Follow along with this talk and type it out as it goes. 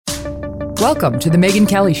Welcome to The Megyn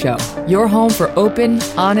Kelly Show, your home for open,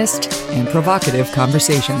 honest, and provocative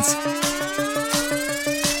conversations.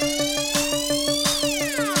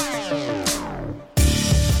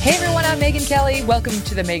 Hey everyone, I'm Megyn Kelly. Welcome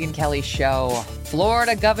to The Megyn Kelly Show.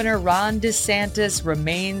 Florida Governor Ron DeSantis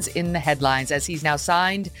remains in the headlines as he's now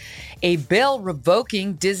signed a bill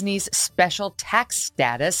revoking Disney's special tax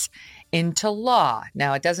status into law.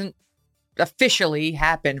 Now, it doesn't officially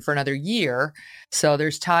happen for another year, so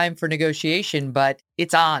there's time for negotiation, but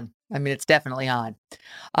it's on. I mean, it's definitely on.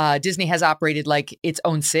 Disney has operated like its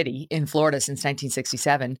own city in Florida since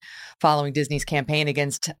 1967, following Disney's campaign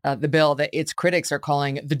against the bill that its critics are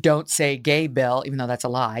calling the Don't Say Gay bill, even though that's a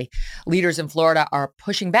lie. Leaders in Florida are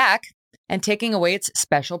pushing back and taking away its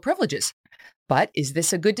special privileges. But is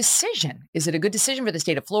this a good decision? Is it a good decision for the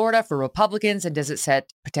state of Florida, for Republicans, and does it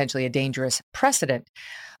set potentially a dangerous precedent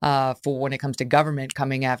for when it comes to government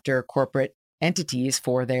coming after corporate entities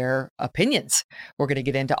for their opinions? We're going to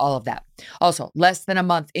get into all of that. Also, less than a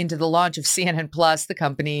month into the launch of CNN Plus, the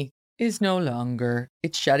company is no longer.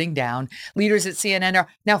 It's shutting down. Leaders at CNN are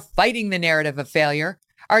now fighting the narrative of failure,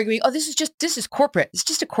 arguing, this is corporate. It's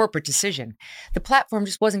just a corporate decision. The platform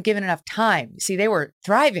just wasn't given enough time. See, they were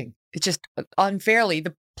thriving. It's just unfairly,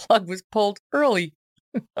 the plug was pulled early.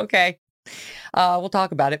 Okay. We'll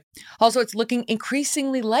talk about it. Also, it's looking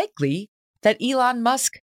increasingly likely that Elon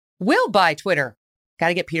Musk will buy Twitter. Got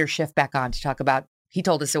to get Peter Schiff back on to talk about, he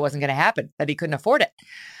told us it wasn't going to happen, that he couldn't afford it.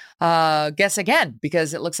 Guess again,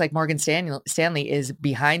 because it looks like Morgan Stanley is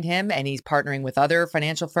behind him and he's partnering with other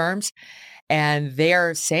financial firms. And they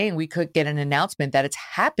are saying we could get an announcement that it's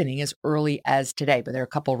happening as early as today, but there are a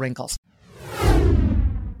couple wrinkles.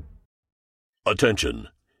 Attention.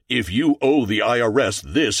 If you owe the IRS,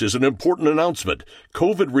 this is an important announcement.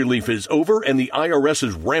 COVID relief is over and the IRS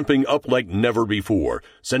is ramping up like never before,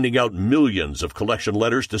 sending out millions of collection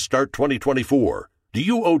letters to start 2024. Do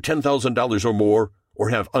you owe $10,000 or more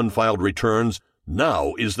or have unfiled returns?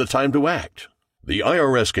 Now is the time to act. The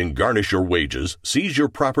IRS can garnish your wages, seize your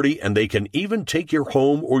property, and they can even take your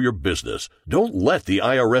home or your business. Don't let the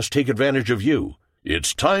IRS take advantage of you.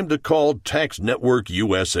 It's time to call Tax Network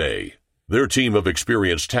USA. Their team of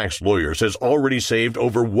experienced tax lawyers has already saved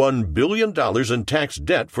over $1 billion in tax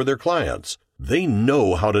debt for their clients. They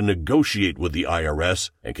know how to negotiate with the IRS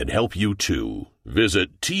and can help you too.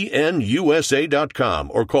 Visit tnusa.com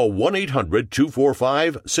or call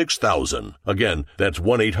 1-800-245-6000. Again, that's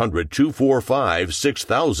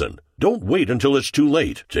 1-800-245-6000. Don't wait until it's too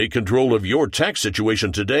late. Take control of your tax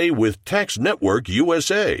situation today with Tax Network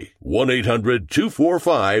USA.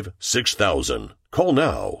 1-800-245-6000. Call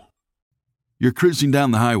now. You're cruising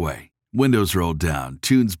down the highway, windows rolled down,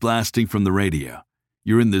 tunes blasting from the radio.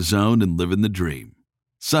 You're in the zone and living the dream.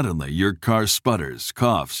 Suddenly, your car sputters,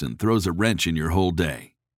 coughs, and throws a wrench in your whole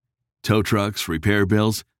day. Tow trucks, repair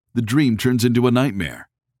bills, the dream turns into a nightmare.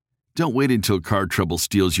 Don't wait until car trouble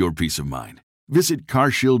steals your peace of mind. Visit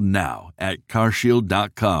CarShield now at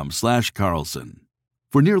carshield.com/Carlson.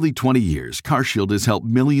 For nearly 20 years, CarShield has helped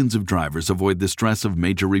millions of drivers avoid the stress of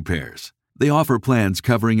major repairs. They offer plans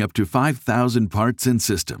covering up to 5,000 parts and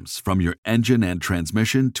systems, from your engine and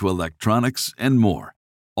transmission to electronics and more,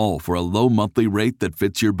 all for a low monthly rate that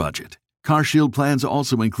fits your budget. CarShield plans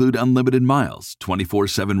also include unlimited miles,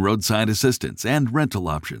 24/7 roadside assistance, and rental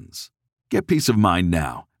options. Get peace of mind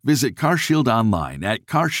now. Visit CarShield online at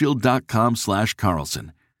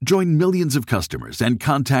carshield.com/Carlson. Join millions of customers and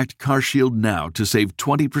contact CarShield now to save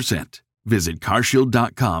 20%. Visit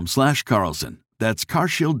carshield.com/Carlson. That's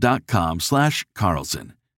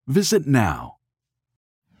carshield.com/Carlson. Visit now.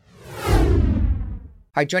 All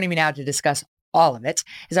right, joining me now to discuss all of it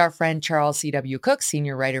is our friend Charles C.W. Cooke,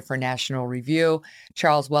 senior writer for National Review.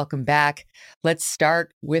 Charles, welcome back. Let's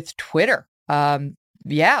start with Twitter.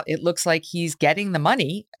 It looks like he's getting the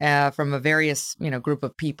money from a various, group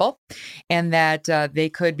of people, and that they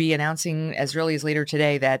could be announcing as early as later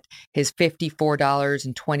today that his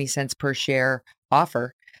 $54.20 per share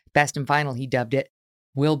offer, best and final, he dubbed it,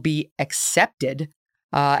 will be accepted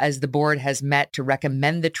as the board has met to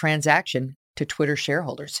recommend the transaction to Twitter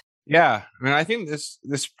shareholders. Yeah, I mean, I think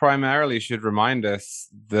this primarily should remind us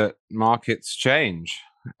that markets change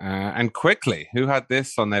and quickly. Who had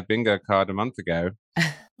this on their bingo card a month ago?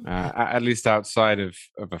 At least outside of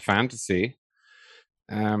a fantasy.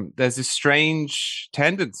 There's a strange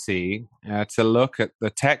tendency to look at the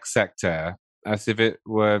tech sector as if it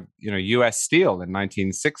were, U.S. Steel in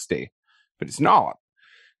 1960, but it's not.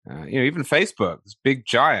 Even Facebook, this big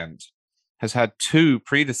giant, has had two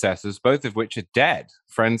predecessors, both of which are dead.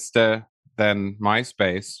 Friendster, then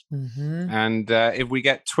MySpace. Mm-hmm. And if we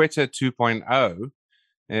get Twitter 2.0,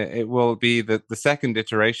 It will be the second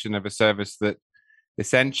iteration of a service that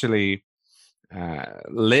essentially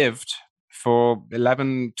lived for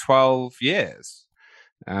 11, 12 years.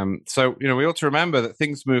 So, we ought to remember that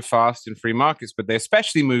things move fast in free markets, but they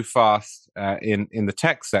especially move fast in the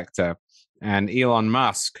tech sector. And Elon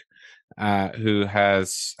Musk, who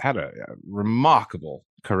has had a remarkable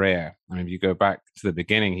career. I mean, if you go back to the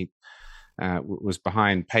beginning, he was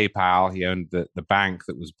behind PayPal. He owned the bank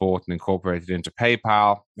that was bought and incorporated into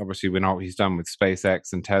PayPal. Obviously, we know what he's done with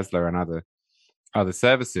SpaceX and Tesla and other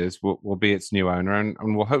services. Will be its new owner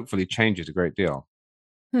and will hopefully change it a great deal.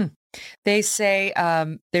 They say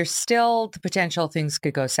there's still the potential things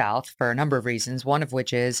could go south for a number of reasons, one of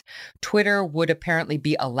which is Twitter would apparently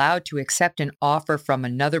be allowed to accept an offer from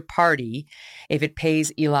another party if it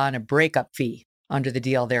pays Elon a breakup fee under the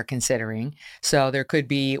deal they're considering. So there could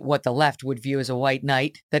be what the left would view as a white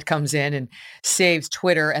knight that comes in and saves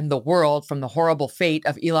Twitter and the world from the horrible fate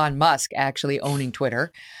of Elon Musk actually owning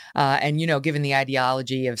Twitter. And, given the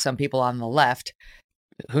ideology of some people on the left,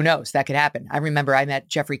 who knows? That could happen. I remember I met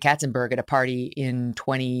Jeffrey Katzenberg at a party in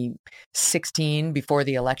 2016 before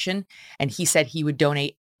the election, and he said he would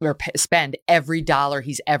donate or spend every dollar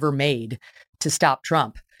he's ever made to stop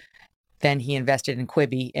Trump. Then he invested in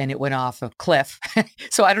Quibi and it went off a cliff.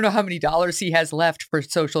 So I don't know how many dollars he has left for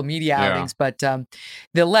social media outings, but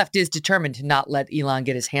the left is determined to not let Elon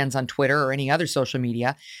get his hands on Twitter or any other social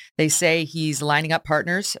media. They say he's lining up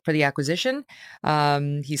partners for the acquisition.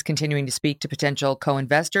 He's continuing to speak to potential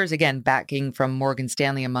co-investors, again, backing from Morgan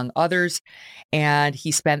Stanley, among others. And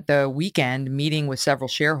he spent the weekend meeting with several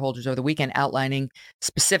shareholders over the weekend, outlining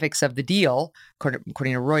specifics of the deal,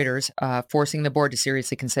 according to Reuters, forcing the board to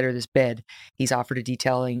seriously consider this bid. He's offered a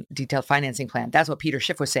detailed financing plan. That's what Peter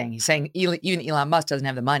Schiff was saying. He's saying even Elon Musk doesn't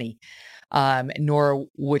have the money, nor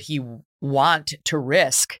would he want to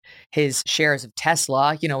risk his shares of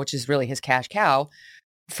Tesla, which is really his cash cow,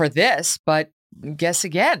 for this. But guess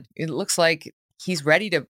again, it looks like he's ready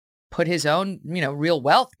to put his own, real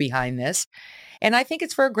wealth behind this. And I think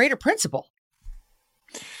it's for a greater principle.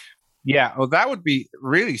 Yeah, well, that would be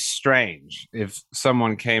really strange if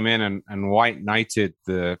someone came in and white knighted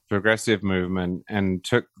the progressive movement and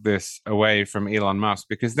took this away from Elon Musk,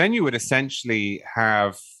 because then you would essentially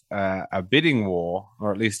have a bidding war,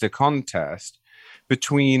 or at least a contest,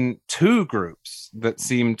 between two groups that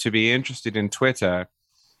seem to be interested in Twitter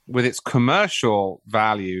with its commercial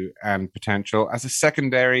value and potential as a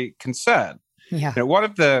secondary concern. Yeah. One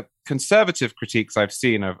of the conservative critiques I've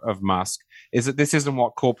seen of Musk is that this isn't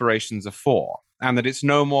what corporations are for, and that it's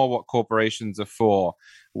no more what corporations are for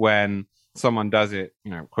when someone does it,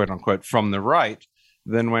 quote unquote, from the right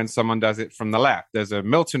than when someone does it from the left. There's a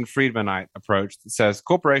Milton Friedmanite approach that says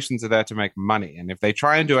corporations are there to make money, and if they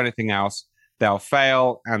try and do anything else, they'll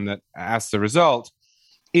fail, and that as a result,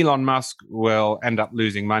 Elon Musk will end up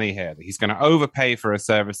losing money here. He's going to overpay for a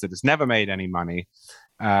service that has never made any money,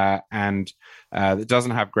 and that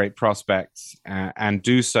doesn't have great prospects, and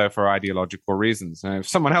do so for ideological reasons. And if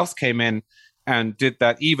someone else came in and did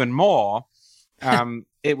that even more,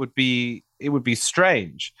 it would be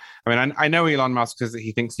strange. I mean, I know Elon Musk says that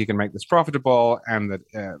he thinks he can make this profitable, and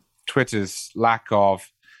that Twitter's lack of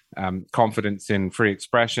confidence in free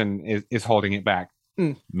expression is holding it back.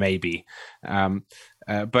 Maybe.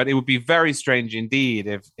 But it would be very strange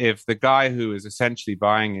indeed if the guy who is essentially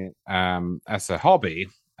buying it as a hobby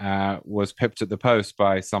was pipped at the post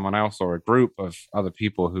by someone else or a group of other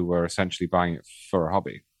people who were essentially buying it for a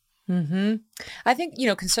hobby. Mm-hmm. I think,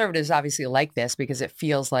 conservatives obviously like this because it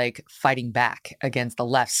feels like fighting back against the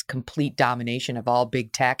left's complete domination of all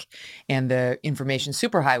big tech and the information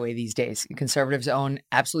superhighway these days. Conservatives own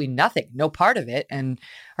absolutely nothing, no part of it, and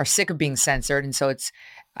are sick of being censored. And so it's,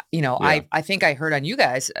 I think I heard on you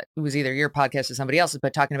guys, it was either your podcast or somebody else's,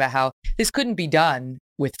 but talking about how this couldn't be done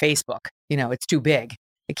with Facebook. It's too big.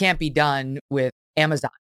 It can't be done with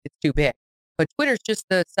Amazon. It's too big. But Twitter's just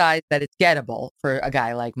the size that it's gettable for a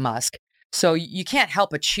guy like Musk. So you can't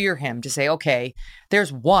help but cheer him to say, okay,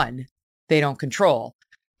 there's one they don't control.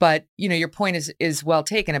 But, your point is well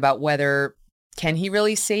taken about whether can he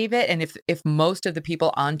really save it? And if most of the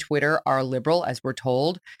people on Twitter are liberal, as we're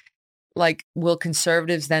told, will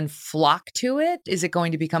conservatives then flock to it? Is it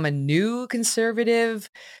going to become a new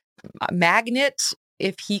conservative magnet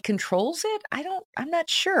if he controls it? I'm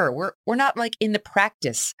not sure. We're not in the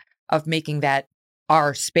practice of making that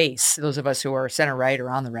our space, those of us who are center right or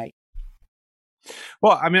on the right.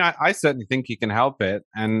 Well, I mean, I certainly think he can help it,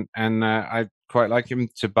 and I'd quite like him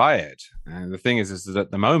to buy it. And the thing is that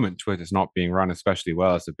at the moment, Twitter's not being run especially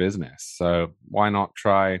well as a business. So why not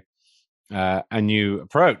try a new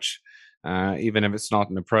approach, even if it's not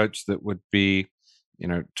an approach that would be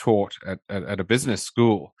taught at a business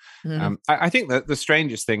school. Mm-hmm. I think that the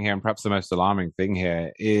strangest thing here, and perhaps the most alarming thing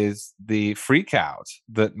here, is the freak out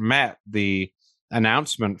that met the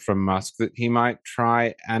announcement from Musk that he might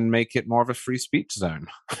try and make it more of a free speech zone.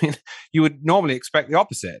 I mean, you would normally expect the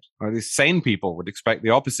opposite, or at least sane people would expect the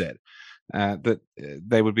opposite, that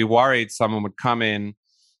they would be worried someone would come in,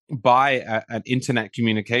 buy an internet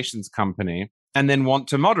communications company, and then want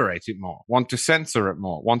to moderate it more, want to censor it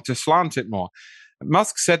more, want to slant it more.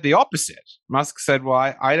 Musk said the opposite. Musk said,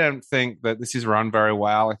 well, I don't think that this is run very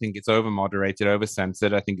well. I think it's over-moderated,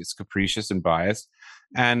 over-censored. I think it's capricious and biased.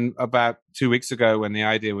 And about 2 weeks ago, when the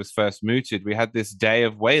idea was first mooted, we had this day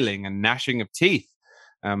of wailing and gnashing of teeth.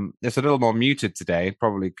 It's a little more muted today,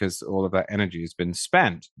 probably because all of that energy has been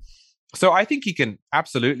spent. So I think he can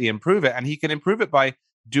absolutely improve it, and he can improve it by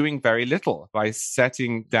doing very little, by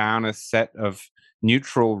setting down a set of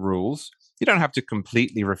neutral rules. You don't have to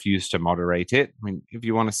completely refuse to moderate it. I mean, if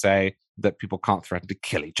you want to say that people can't threaten to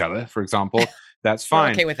kill each other, for example, that's fine.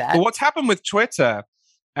 We're okay with that. But what's happened with Twitter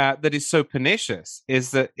that is so pernicious is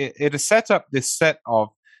that it has set up this set of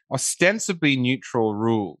ostensibly neutral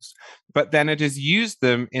rules, but then it has used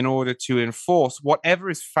them in order to enforce whatever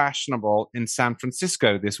is fashionable in San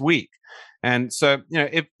Francisco this week. And so,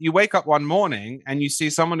 if you wake up one morning and you see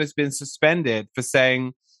someone has been suspended for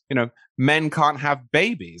saying, men can't have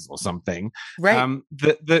babies or something, right?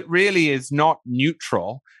 That really is not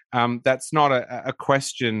neutral. That's not a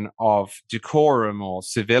question of decorum or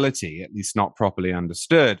civility, at least not properly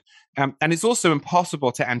understood. And it's also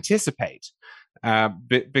impossible to anticipate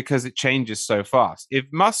because it changes so fast. If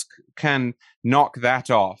Musk can knock that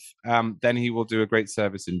off, then he will do a great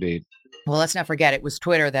service indeed. Well, let's not forget, it was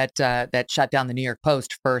Twitter that shut down the New York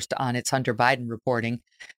Post first on its Hunter Biden reporting,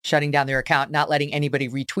 shutting down their account, not letting anybody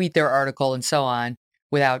retweet their article and so on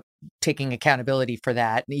without taking accountability for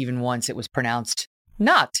that. And even once it was pronounced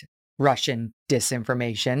not Russian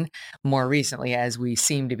disinformation, more recently, as we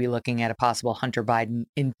seem to be looking at a possible Hunter Biden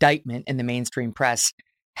indictment, and the mainstream press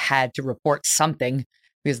had to report something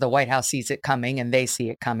because the White House sees it coming and they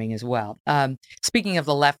see it coming as well. Speaking of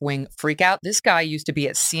the left-wing freakout, this guy used to be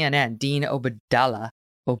at CNN, Dean Obeidallah,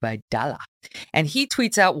 and he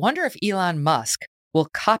tweets out, wonder if Elon Musk will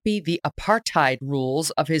copy the apartheid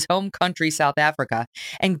rules of his home country, South Africa,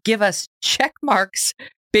 and give us check marks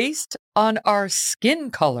based on our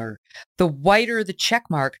skin color. The whiter the check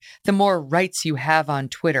mark, the more rights you have on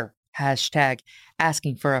Twitter. Hashtag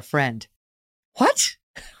asking for a friend. What?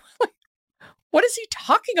 What is he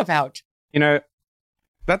talking about?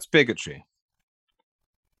 That's bigotry.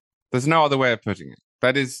 There's no other way of putting it.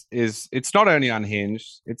 That is it's not only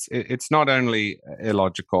unhinged, it's not only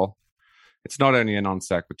illogical, it's not only a non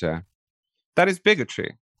sequitur. That is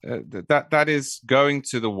bigotry. That is going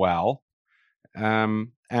to the well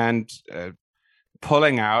and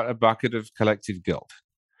pulling out a bucket of collective guilt.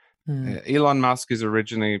 Elon Musk is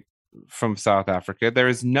originally from South Africa. There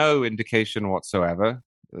is no indication whatsoever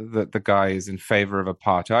that the guy is in favor of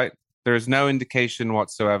apartheid. There is no indication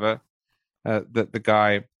whatsoever that the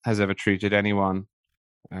guy has ever treated anyone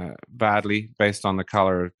badly based on the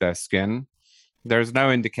color of their skin. There is no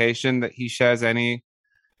indication that he shares any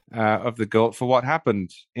of the guilt for what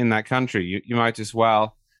happened in that country. You might as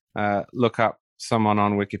well look up someone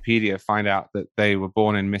on Wikipedia, find out that they were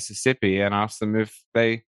born in Mississippi, and ask them if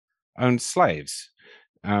they owned slaves.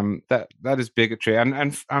 That is bigotry,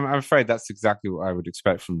 and I'm afraid that's exactly what I would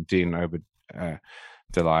expect from Dean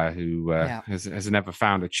Obeidallah, who has never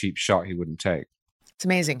found a cheap shot he wouldn't take. It's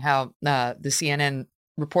amazing how the CNN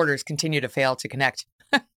reporters continue to fail to connect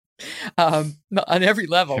on every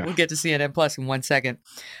level. Yeah. We'll get to CNN Plus in 1 second,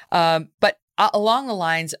 but along the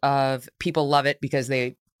lines of people love it because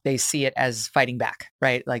they see it as fighting back,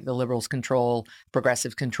 right? Like the liberals control,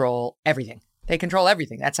 progressives control everything. They control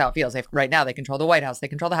everything. That's how it feels. Right now, they control the White House. They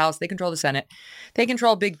control the House. They control the Senate. They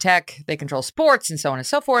control big tech. They control sports and so on and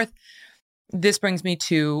so forth. This brings me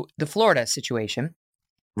to the Florida situation,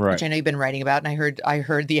 right, which I know you've been writing about. And I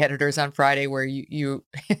heard the editors on Friday where you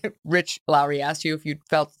Rich Lowry asked you if you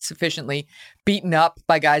felt sufficiently beaten up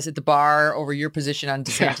by guys at the bar over your position on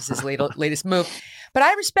DeSantis' latest move. But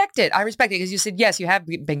I respect it. I respect it because you said, yes, you have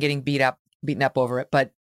been getting beaten up over it.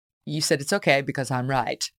 But you said it's okay because I'm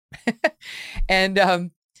right. And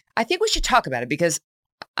I think we should talk about it because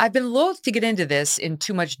I've been loath to get into this in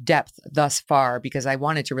too much depth thus far because I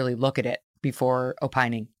wanted to really look at it before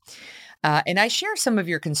opining. And I share some of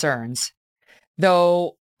your concerns,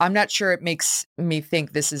 though I'm not sure it makes me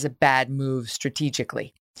think this is a bad move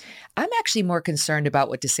strategically. I'm actually more concerned about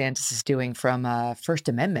what DeSantis is doing from a First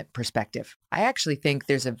Amendment perspective. I actually think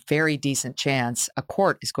there's a very decent chance a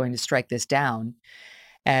court is going to strike this down.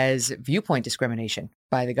 as viewpoint discrimination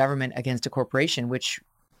by the government against a corporation, which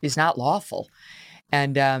is not lawful.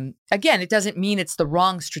 And again, it doesn't mean it's the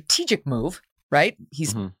wrong strategic move, right?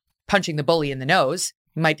 He's punching the bully in the nose.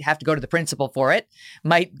 He might have to go to the principal for it,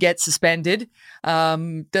 might get suspended.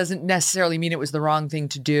 Doesn't necessarily mean it was the wrong thing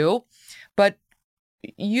to do. But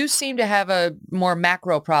you seem to have a more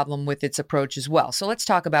macro problem with its approach as well. So let's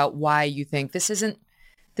talk about why you think this isn't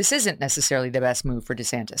necessarily the best move for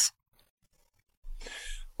DeSantis.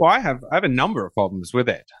 Well, I have a number of problems with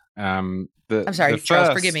it. I'm sorry,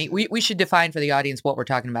 Charles, forgive me. We should define for the audience what we're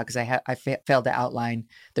talking about, because I failed to outline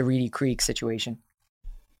the Reedy Creek situation.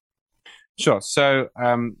 Sure. So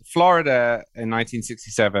Florida in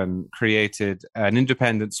 1967 created an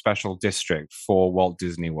independent special district for Walt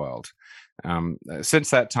Disney World. Since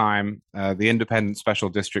that time, the independent special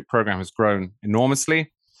district program has grown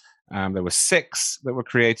enormously. There were 6 that were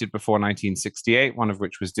created before 1968, one of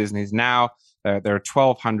which was Disney's. Now there are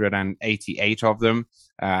 1,288 of them.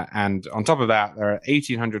 And on top of that, there are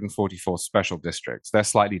 1,844 special districts. They're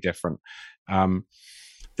slightly different.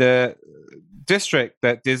 The district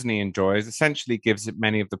that Disney enjoys essentially gives it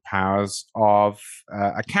many of the powers of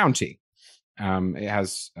a county. It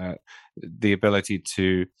has the ability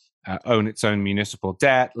to own its own municipal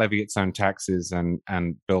debt, levy its own taxes,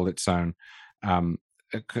 and build its own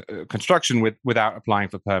construction without applying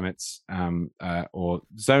for permits or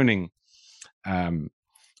zoning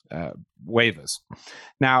waivers.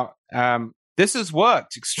 Now, this has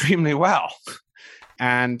worked extremely well.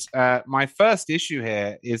 And my first issue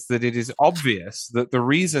here is that it is obvious that the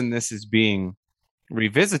reason this is being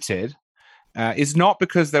revisited is not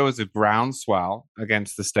because there was a groundswell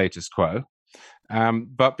against the status quo,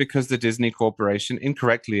 but because the Disney Corporation,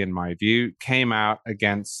 incorrectly in my view, came out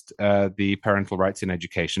against the Parental Rights in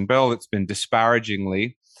Education bill that's been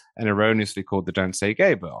disparagingly and erroneously called the Don't Say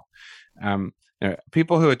Gay bill.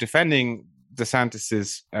 People who are defending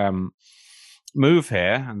DeSantis's move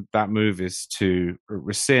here, and that move is to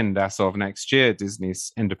rescind as of next year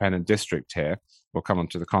Disney's independent district here. We'll come on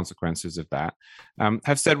to the consequences of that.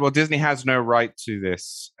 Have said, well, Disney has no right to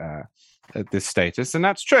this status, and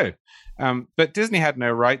that's true. But Disney had no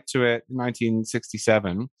right to it in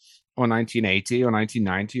 1967 or 1980 or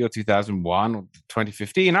 1990 or 2001 or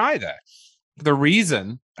 2015 either. The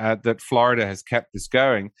reason that Florida has kept this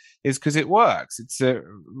going is because it works. It's a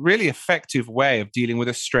really effective way of dealing with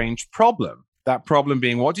a strange problem. That problem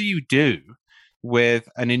being, what do you do with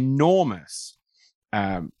an enormous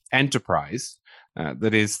enterprise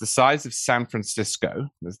that is the size of San Francisco,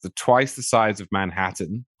 that's twice the size of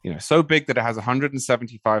Manhattan, so big that it has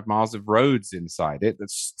 175 miles of roads inside it,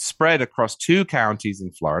 that's spread across 2 counties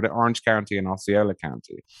in Florida, Orange County and Osceola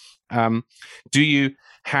County. Do you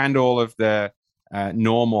hand all of the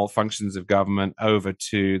normal functions of government over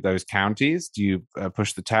to those counties? Do you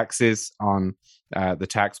push the taxes on the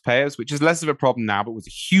taxpayers, which is less of a problem now, but was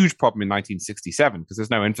a huge problem in 1967 because there's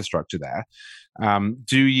no infrastructure there?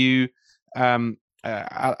 Do you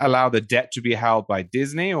allow the debt to be held by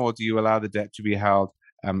Disney, or do you allow the debt to be held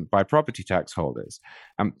by property tax holders?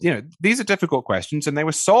 These are difficult questions, and they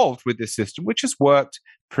were solved with this system, which has worked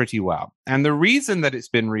pretty well. And the reason that it's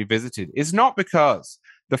been revisited is not because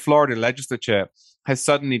the Florida legislature has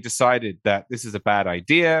suddenly decided that this is a bad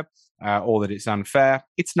idea or that it's unfair.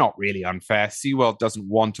 It's not really unfair. SeaWorld doesn't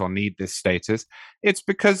want or need this status. It's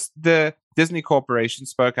because the Disney Corporation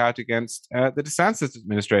spoke out against the DeSantis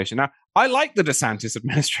administration. Now, I like the DeSantis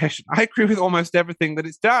administration. I agree with almost everything that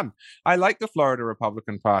it's done. I like the Florida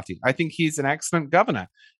Republican Party. I think he's an excellent governor.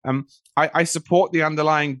 I support the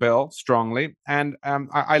underlying bill strongly, and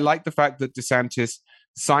I like the fact that DeSantis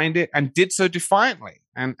signed it and did so defiantly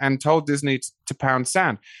and told Disney to pound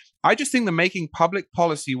sand. I just think that making public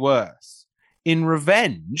policy worse in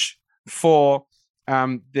revenge for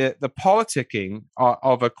the politicking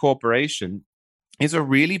of a corporation is a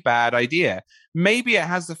really bad idea. Maybe it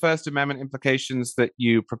has the First Amendment implications that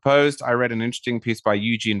you proposed. I read an interesting piece by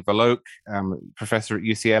Eugene Volokh, professor at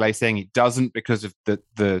UCLA, saying it doesn't because of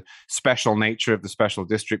the special nature of the special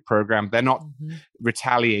district program. They're not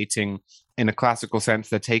retaliating in a classical sense.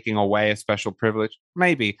 They're taking away a special privilege,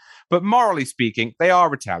 maybe. But morally speaking, they are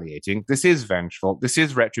retaliating. This is vengeful. This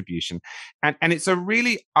is retribution. And it's a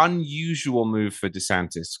really unusual move for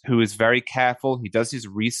DeSantis, who is very careful. He does his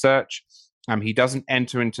research. He doesn't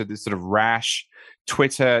enter into this sort of rash,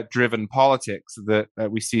 Twitter-driven politics that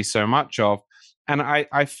we see so much of. And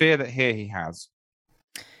I fear that here he has.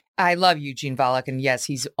 I love Eugene Volokh, and yes,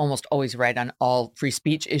 he's almost always right on all free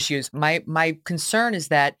speech issues. My concern is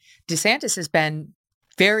that DeSantis has been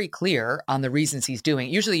very clear on the reasons he's doing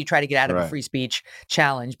it. Usually you try to get out of a free speech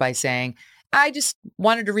challenge by saying, I just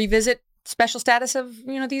wanted to revisit special status of,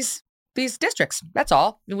 these districts. That's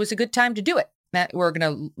all. It was a good time to do it. We're going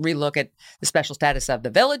to relook at the special status of the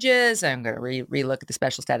villages. I'm going to relook at the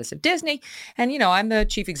special status of Disney. And, I'm the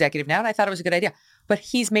chief executive now, and I thought it was a good idea. But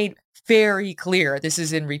he's made very clear this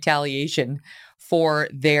is in retaliation for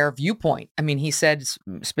their viewpoint. I mean, he said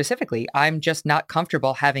specifically, I'm just not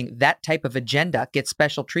comfortable having that type of agenda get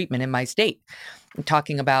special treatment in my state. I'm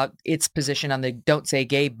talking about its position on the Don't Say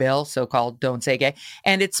Gay bill, so-called Don't Say Gay,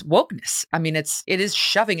 and its wokeness. I mean, it is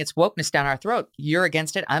shoving its wokeness down our throat. You're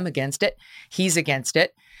against it. I'm against it. He's against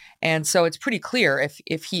it. And so it's pretty clear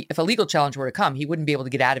if a legal challenge were to come, he wouldn't be able to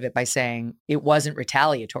get out of it by saying it wasn't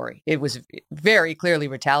retaliatory. It was very clearly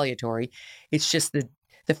retaliatory. It's just the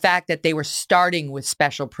fact that they were starting with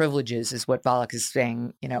special privileges is what Volokh is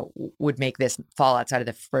saying, would make this fall outside of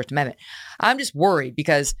the First Amendment. I'm just worried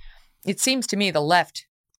because it seems to me the left,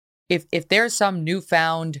 if there's some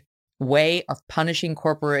newfound way of punishing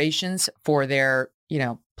corporations for their,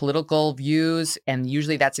 political views, and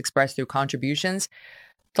usually that's expressed through contributions,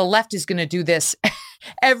 the left is going to do this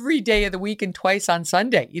every day of the week and twice on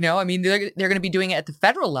Sunday. I mean, they're going to be doing it at the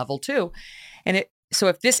federal level too. And so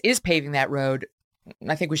if this is paving that road,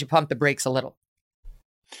 I think we should pump the brakes a little.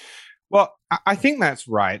 Well, I think that's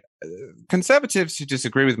right. Conservatives who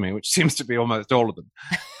disagree with me, which seems to be almost all of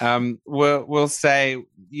them, will say,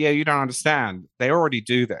 yeah, you don't understand. They already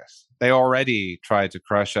do this. They already try to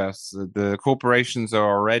crush us. The corporations are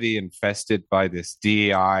already infested by this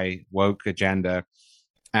DEI woke agenda.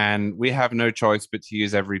 And we have no choice but to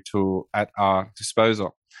use every tool at our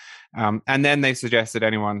disposal. And then they suggest that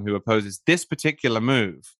anyone who opposes this particular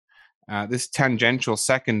move, this tangential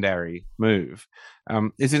secondary move,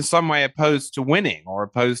 is in some way opposed to winning or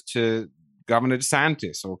opposed to Governor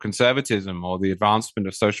DeSantis or conservatism or the advancement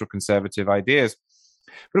of social conservative ideas.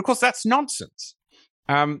 But of course, that's nonsense.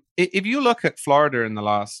 If you look at Florida in the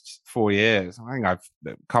last 4 years, I think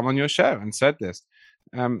I've come on your show and said this,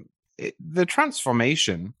 the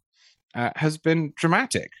transformation has been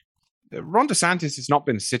dramatic. Ron DeSantis has not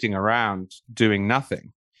been sitting around doing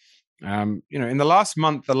nothing. In the last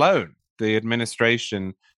month alone, the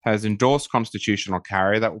administration has endorsed constitutional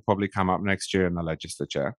carry. That will probably come up next year in the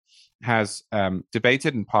legislature, has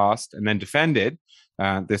debated and passed and then defended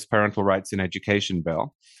this parental rights in education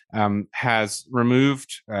bill, has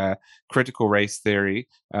removed critical race theory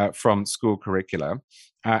from school curricula,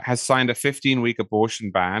 has signed a 15-week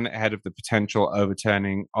abortion ban ahead of the potential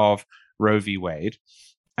overturning of Roe v. Wade.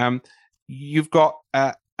 You've got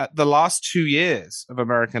the last 2 years of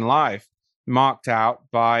American life marked out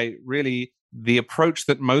by really the approach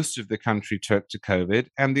that most of the country took to COVID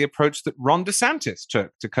and the approach that Ron DeSantis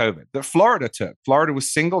took to COVID, that Florida took. Florida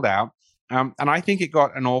was singled out, and I think it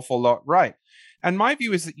got an awful lot right. And my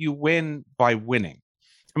view is that you win by winning.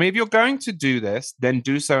 I mean, if you're going to do this, then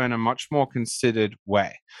do so in a much more considered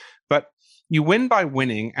way. But you win by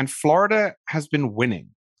winning, and Florida has been winning.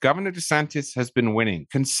 Governor DeSantis has been winning.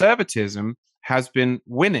 Conservatism has been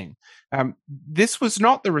winning. This was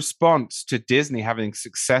not the response to Disney having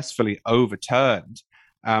successfully overturned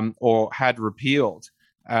or had repealed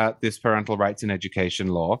this parental rights in education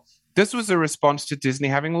law. This was a response to Disney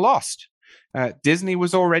having lost. Disney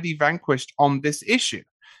was already vanquished on this issue.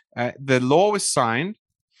 The law was signed.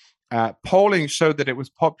 Polling showed that it was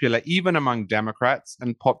popular even among Democrats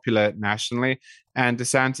and popular nationally. And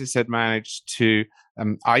DeSantis had managed to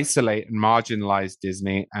isolate and marginalize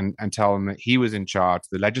Disney and tell them that he was in charge,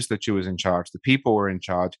 the legislature was in charge, the people were in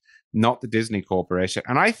charge, not the Disney Corporation.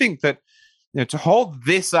 And I think that to hold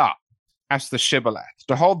this up as the shibboleth,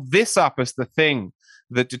 to hold this up as the thing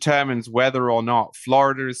that determines whether or not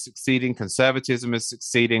Florida is succeeding, conservatism is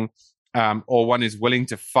succeeding, or one is willing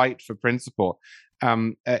to fight for principle,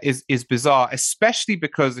 is bizarre, especially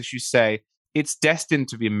because, as you say, it's destined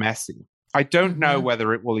to be messy. I don't know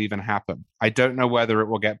whether it will even happen. I don't know whether it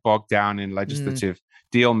will get bogged down in legislative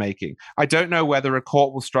deal making. I don't know whether a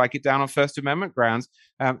court will strike it down on First Amendment grounds,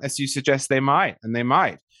 as you suggest they might, and they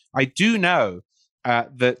might. I do know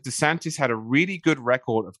that DeSantis had a really good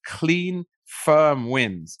record of clean, firm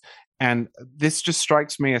wins. And this just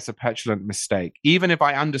strikes me as a petulant mistake, even if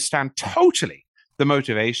I understand totally the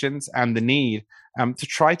motivations and the need to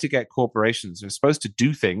try to get corporations who are supposed to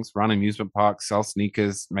do things, run amusement parks, sell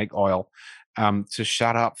sneakers, make oil, to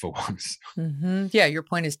shut up for once. Mm-hmm. Yeah, your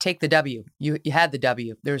point is take the W. You had the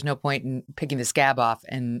W. There's no point in picking the scab off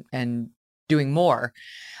and doing more.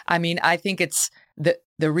 I mean, I think it's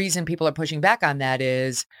the reason people are pushing back on that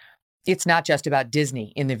is it's not just about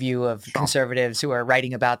Disney in the view of conservatives who are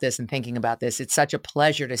writing about this and thinking about this. It's such a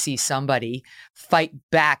pleasure to see somebody fight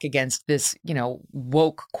back against this,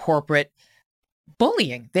 woke corporate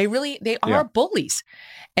bullying. They are bullies.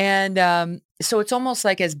 And so it's almost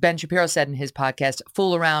like, as Ben Shapiro said in his podcast,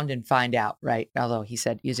 fool around and find out, right? Although he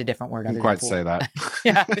said, use a different word. Didn't quite say that.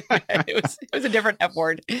 Yeah, it was a different F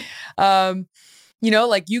word.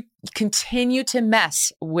 Like, you continue to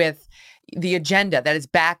mess with the agenda that is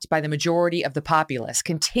backed by the majority of the populace,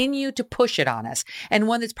 continue to push it on us. And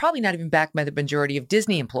one that's probably not even backed by the majority of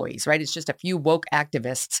Disney employees, right? It's just a few woke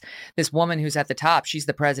activists. This woman who's at the top, she's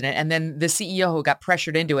the president. And then the CEO who got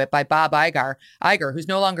pressured into it by Bob Iger, who's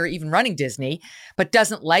no longer even running Disney, but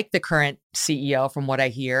doesn't like the current CEO from what I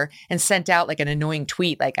hear, and sent out like an annoying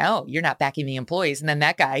tweet like, oh, you're not backing the employees. And then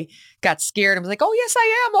that guy got scared and was like, oh, yes,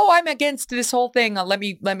 I am. Oh, I'm against this whole thing. Let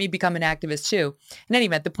me become an activist too. In any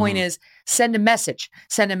event, the point is, send a message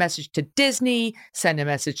to Disney, send a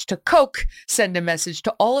message to Cooke, send a message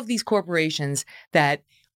to all of these corporations that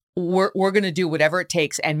we're going to do whatever it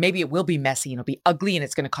takes. And maybe it will be messy and it'll be ugly and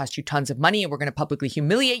it's going to cost you tons of money and we're going to publicly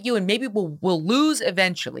humiliate you. And maybe we'll lose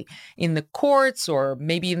eventually in the courts, or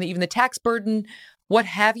maybe even the tax burden, what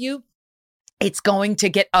have you. It's going to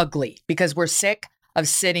get ugly because we're sick of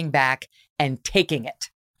sitting back and taking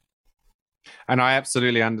it. And I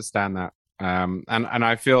absolutely understand that. And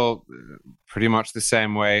I feel pretty much the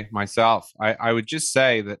same way myself. I would just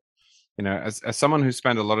say that, as someone who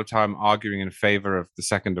spent a lot of time arguing in favor of the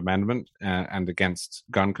Second Amendment and against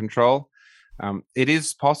gun control, it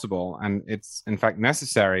is possible, and it's in fact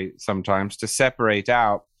necessary sometimes, to separate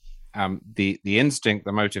out the instinct,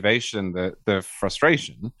 the motivation, the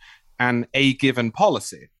frustration, and a given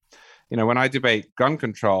policy. When I debate gun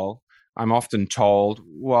control, I'm often told,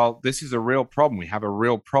 well, this is a real problem. We have a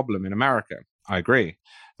real problem in America. I agree.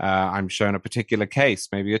 I'm shown a particular case.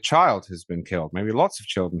 Maybe a child has been killed. Maybe lots of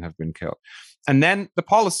children have been killed. And then the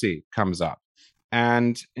policy comes up.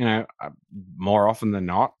 And, more often than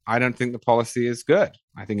not, I don't think the policy is good.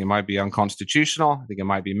 I think it might be unconstitutional. I think it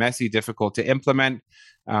might be messy, difficult to implement,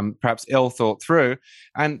 perhaps ill thought through.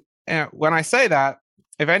 And when I say that,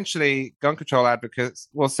 eventually gun control advocates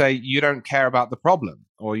will say, you don't care about the problem,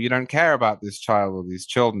 or you don't care about this child or these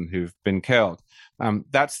children who've been killed.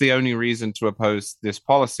 That's the only reason to oppose this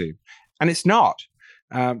policy. And it's not.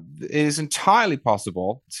 It is entirely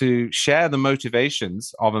possible to share the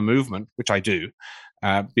motivations of a movement, which I do,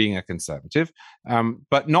 being a conservative,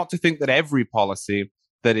 but not to think that every policy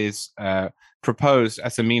that is proposed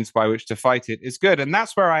as a means by which to fight it is good. And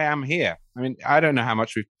that's where I am here. I mean, I don't know how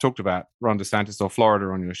much we've talked about Ron DeSantis or Florida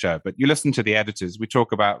on your show, but you listen to the editors. We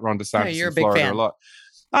talk about Ron DeSantis and Florida a lot.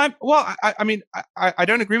 I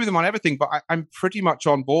don't agree with him on everything, but I'm pretty much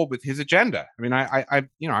on board with his agenda. I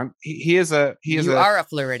mean, he is a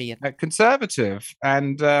Floridian, a conservative,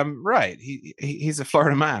 and right, he's a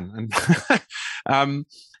Florida man, and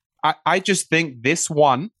I just think this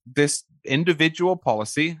individual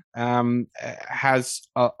policy has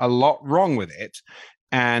a lot wrong with it,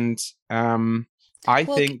 and I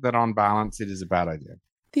think that on balance, it is a bad idea.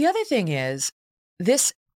 The other thing is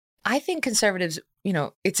this. I think conservatives,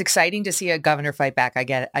 it's exciting to see a governor fight back. I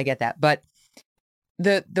get that. But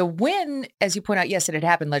the win, as you point out, yes, it had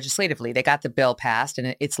happened legislatively. They got the bill passed,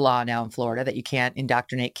 and it's law now in Florida that you can't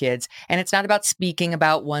indoctrinate kids. And it's not about speaking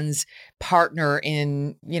about one's partner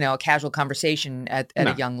in, a casual conversation at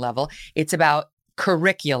a young level. It's about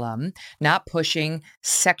curriculum, not pushing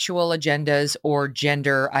sexual agendas or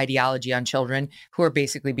gender ideology on children who are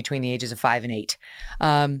basically between the ages of 5 and 8.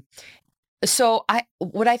 So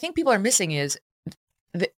what I think people are missing is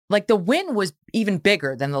the win was even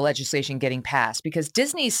bigger than the legislation getting passed, because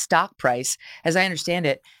Disney's stock price, as I understand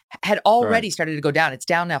it, had already started to go down. It's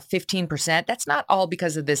down now 15%. That's not all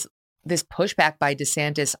because of this pushback by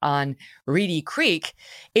DeSantis on Reedy Creek.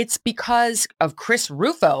 It's because of Chris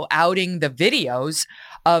Rufo outing the videos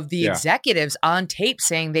of the executives on tape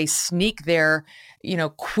saying they sneak their,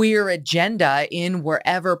 queer agenda in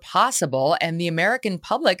wherever possible. And the American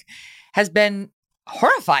public has been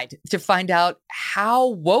horrified to find out how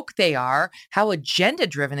woke they are, how agenda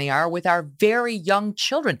driven they are with our very young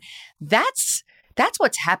children. That's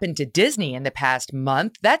what's happened to Disney in the past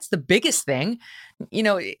month. That's the biggest thing.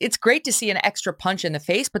 It's great to see an extra punch in the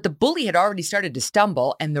face, but the bully had already started to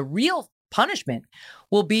stumble, and the real punishment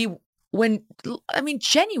will be when,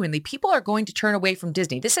 genuinely, people are going to turn away from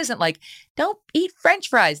Disney. This isn't like, don't eat French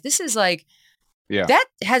fries. This is like, that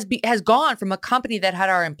has gone from a company that had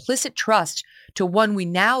our implicit trust to one we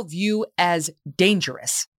now view as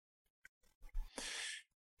dangerous.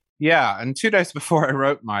 Yeah. And 2 days before I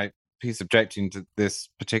wrote my piece objecting to this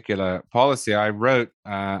particular policy, I wrote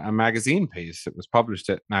a magazine piece that was published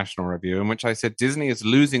at National Review, in which I said Disney is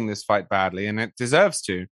losing this fight badly, and it deserves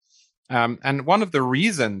to. And one of the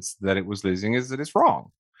reasons that it was losing is that it's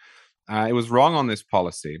wrong. It was wrong on this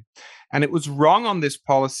policy. And it was wrong on this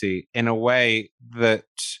policy in a way that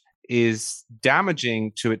is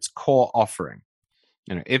damaging to its core offering.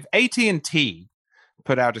 If AT&T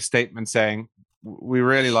put out a statement saying, we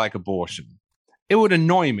really like abortion, it would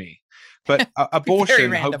annoy me. But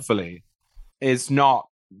abortion, hopefully, is not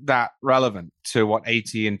that relevant to what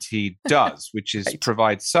AT&T does, which is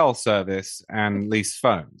provide cell service and lease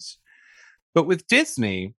phones. But with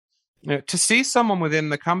Disney, to see someone within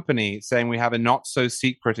the company saying we have a not so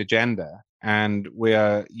secret agenda and we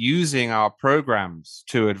are using our programs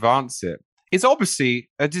to advance it is obviously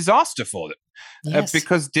a disaster for them. Yes.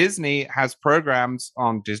 Because Disney has programs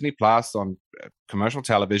on Disney Plus, on commercial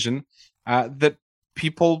television, that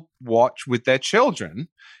people watch with their children.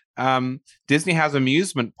 Disney has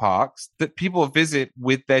amusement parks that people visit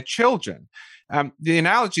with their children. The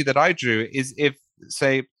analogy that I drew is if,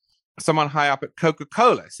 say, someone high up at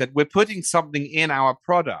Coca-Cola said, we're putting something in our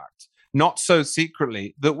product, not so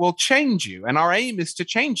secretly, that will change you. And our aim is to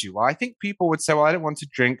change you. Well, I think people would say, well, I don't want to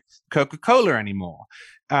drink Coca-Cola anymore.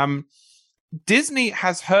 Disney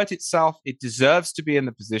has hurt itself. It deserves to be in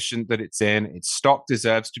the position that it's in. Its stock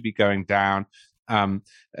deserves to be going down.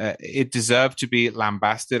 It deserved to be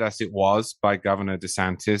lambasted, as it was, by Governor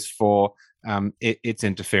DeSantis for its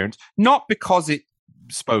interference. Not because it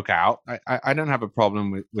spoke out. I don't have a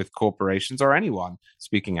problem with corporations or anyone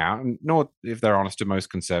speaking out, and nor if they're honest to most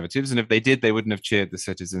conservatives. And if they did, they wouldn't have cheered the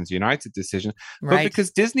Citizens United decision. Right. But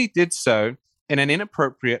because Disney did so in an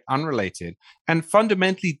inappropriate, unrelated, and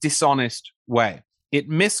fundamentally dishonest way. It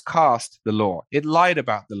miscast the law. It lied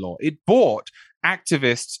about the law. It bought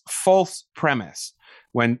activists' false premise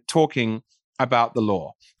when talking about the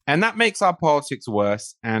law. And that makes our politics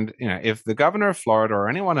worse. And, if the governor of Florida or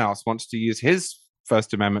anyone else wants to use his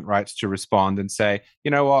First Amendment rights to respond and say,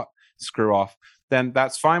 you know what, screw off, then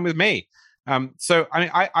that's fine with me.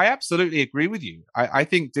 I absolutely agree with you. I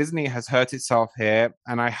think Disney has hurt itself here,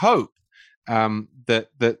 and I hope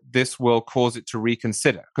that this will cause it to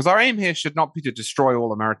reconsider. Because our aim here should not be to destroy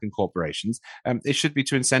all American corporations. It should be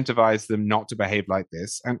to incentivize them not to behave like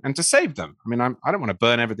this and to save them. I don't want to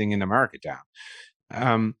burn everything in America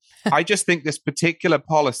down. I just think this particular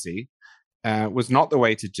policy was not the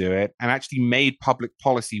way to do it, and actually made public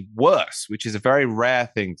policy worse, which is a very rare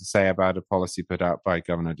thing to say about a policy put out by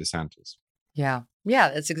Governor DeSantis. Yeah,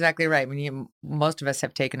 that's exactly right. Most of us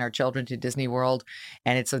have taken our children to Disney World,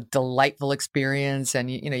 and it's a delightful experience.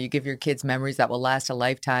 And, you give your kids memories that will last a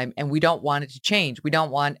lifetime. And we don't want it to change. We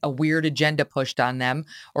don't want a weird agenda pushed on them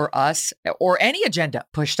or us, or any agenda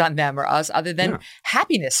pushed on them or us other than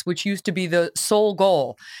happiness, which used to be the sole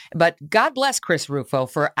goal. But God bless Chris Rufo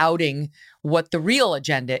for outing what the real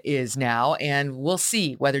agenda is now. And we'll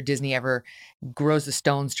see whether Disney ever grows the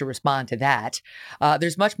stones to respond to that.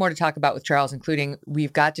 There's much more to talk about with Charles, including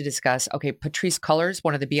we've got to discuss, Patrisse Cullors,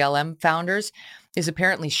 one of the BLM founders, is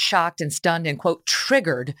apparently shocked and stunned and, quote,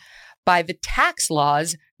 triggered by the tax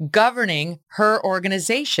laws governing her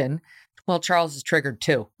organization. Well, Charles is triggered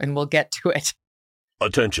too, and we'll get to it.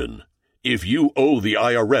 Attention. If you owe the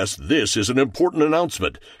IRS, this is an important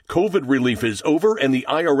announcement. COVID relief is over and the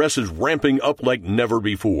IRS is ramping up like never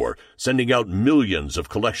before, sending out millions of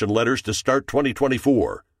collection letters to start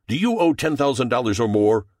 2024. Do you owe $10,000 or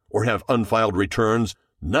more or have unfiled returns?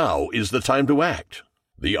 Now is the time to act.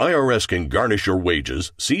 The IRS can garnish your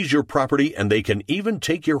wages, seize your property, and they can even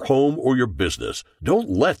take your home or your business. Don't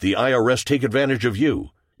let the IRS take advantage of you.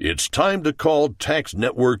 It's time to call Tax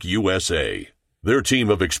Network USA. Their team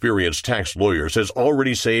of experienced tax lawyers has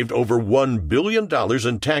already saved over $1 billion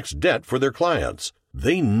in tax debt for their clients.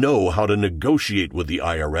 They know how to negotiate with the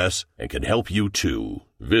IRS and can help you too.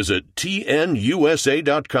 Visit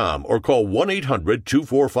tnusa.com or call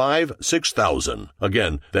 1-800-245-6000.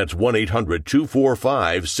 Again, that's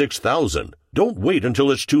 1-800-245-6000. Don't wait until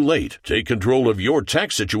it's too late. Take control of your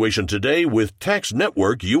tax situation today with Tax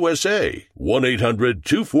Network USA.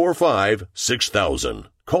 1-800-245-6000.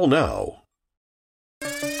 Call now.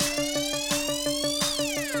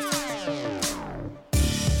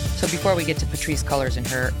 So before we get to Patrisse Cullors and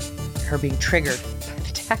her being triggered by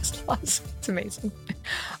the tax laws, it's amazing.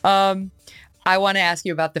 I want to ask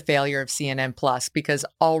you about the failure of CNN Plus, because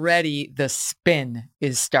already the spin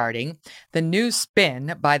is starting. The new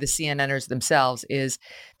spin by the CNNers themselves is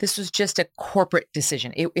this was just a corporate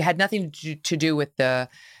decision. It had nothing to do with the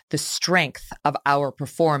strength of our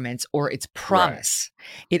performance or its promise. Right.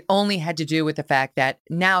 It only had to do with the fact that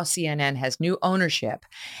now CNN has new ownership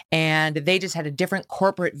and they just had a different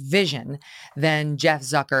corporate vision than Jeff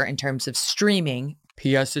Zucker in terms of streaming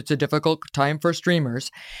P.S. It's a difficult time for streamers.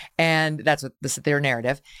 And this is their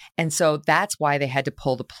narrative. And so that's why they had to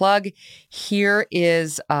pull the plug. Here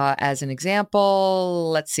is, as an example,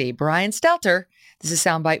 let's see, Brian Stelter. This is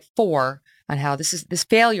soundbite 4 on how this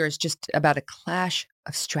failure is just about a clash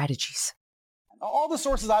of strategies. All the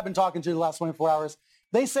sources I've been talking to the last 24 hours,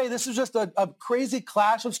 they say this is just a crazy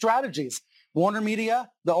clash of strategies. Warner Media,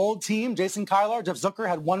 the old team, Jason Kilar, Jeff Zucker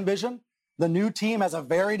had one vision. The new team has a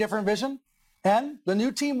very different vision. And the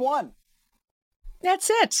new team won.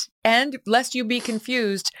 That's it. And lest you be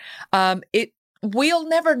confused, we'll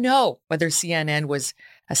never know whether CNN was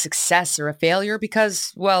a success or a failure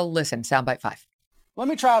because, well, listen, soundbite 5. Let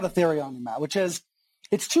me try out a theory on you, Matt, which is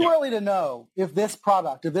it's too early to know if this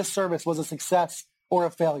product, if this service was a success or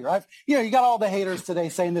a failure. You got all the haters today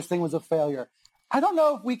saying this thing was a failure. I don't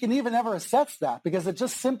know if we can even ever assess that because it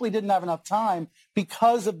just simply didn't have enough time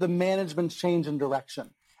because of the management's change in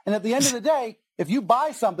direction. And at the end of the day, if you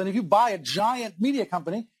buy something, if you buy a giant media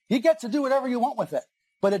company, you get to do whatever you want with it.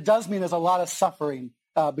 But it does mean there's a lot of suffering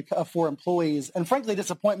for employees and, frankly,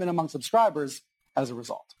 disappointment among subscribers as a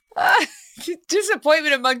result.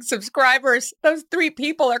 Disappointment among subscribers. Those 3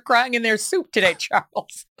 people are crying in their soup today,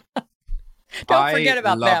 Charles. Don't forget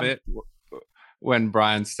about them. I love it when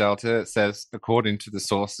Brian Stelter says, according to the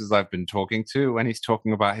sources I've been talking to, when he's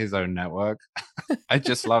talking about his own network. I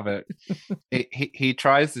just love it. He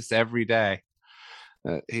tries this every day.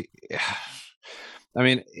 There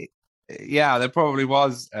probably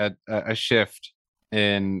was a shift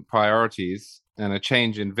in priorities and a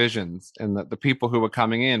change in visions, and that the people who were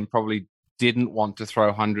coming in probably didn't want to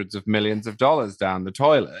throw hundreds of millions of dollars down the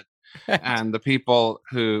toilet, and the people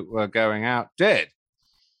who were going out did.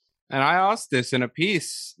 And I asked this in a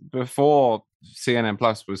piece before CNN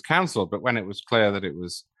Plus was canceled, but when it was clear that it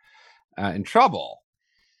was in trouble,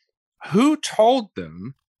 who told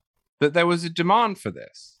them that there was a demand for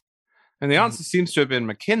this? And the answer seems to have been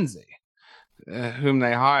McKinsey, whom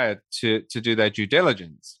they hired to do their due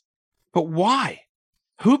diligence. But why?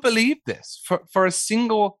 Who believed this for a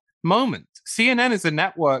single moment? CNN is a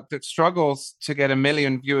network that struggles to get 1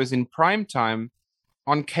 million viewers in prime time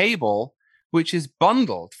on cable, which is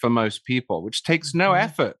bundled for most people, which takes no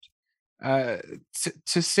effort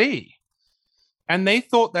to see. And they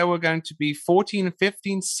thought there were going to be 14,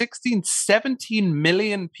 15, 16, 17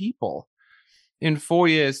 million people in 4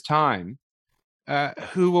 years' time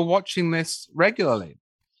who were watching this regularly.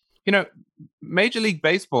 Major League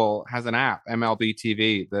Baseball has an app, MLB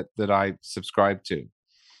TV, that I subscribe to.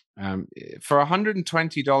 For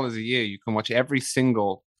 $120 a year, you can watch every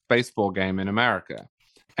single baseball game in America.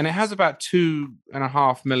 And it has about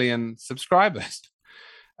 2.5 million subscribers.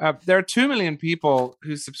 There are 2 million people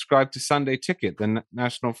who subscribe to Sunday Ticket, the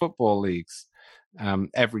National Football League's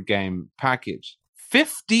every game package.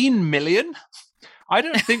 15 million? I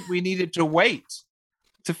don't think we needed to wait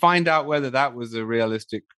to find out whether that was a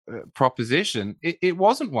realistic proposition. It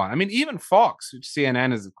wasn't one. I mean, even Fox, which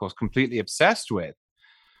CNN is, of course, completely obsessed with,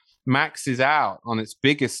 maxes out on its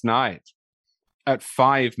biggest night at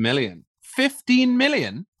 5 million. 15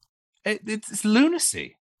 million? It's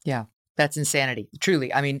lunacy. Yeah, that's insanity.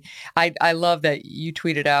 Truly. I mean, I love that you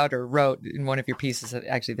tweeted out or wrote in one of your pieces,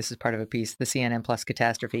 actually this is part of a piece, the CNN Plus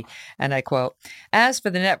catastrophe, and I quote, "As for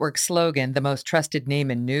the network's slogan, the most trusted name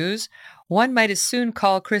in news, one might as soon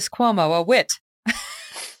call Chris Cuomo a wit."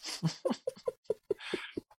 I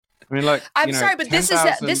mean, look, I'm sorry, but 10,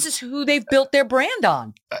 this is who they've built their brand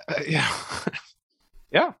on. Yeah.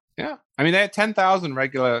 I mean, they had 10,000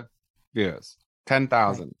 regular viewers.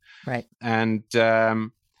 10,000. Right. And,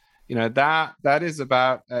 that is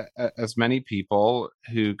about as many people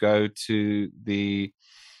who go to the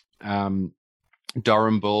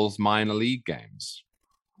Durham Bulls minor league games.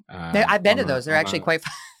 I've been to those. They're actually quite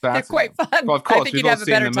fun. They're quite fun. Well, of course, I think you'd have a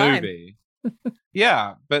better time.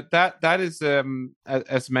 Yeah, but that is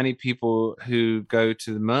as many people who go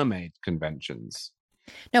to the mermaid conventions.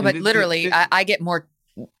 No, but literally, I get more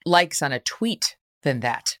likes on a tweet than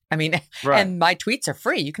that. I mean, right. And my tweets are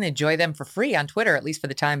free. You can enjoy them for free on Twitter, at least for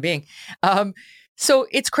the time being. So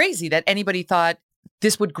it's crazy that anybody thought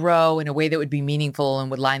this would grow in a way that would be meaningful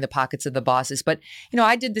and would line the pockets of the bosses. But,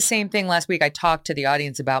 I did the same thing last week. I talked to the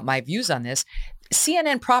audience about my views on this.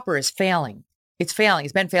 CNN proper is failing. It's failing.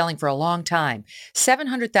 It's been failing for a long time.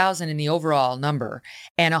 700,000 in the overall number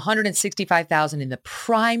and 165,000 in the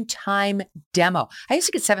prime time demo. I used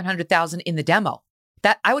to get 700,000 in the demo.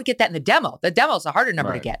 That I would get that in the demo. The demo is a harder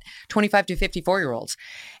number to get, 25 to 54-year-olds.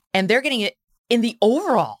 And they're getting it in the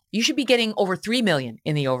overall. You should be getting over 3 million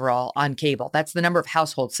in the overall on cable. That's the number of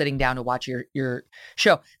households sitting down to watch your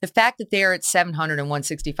show. The fact that they're at 700 and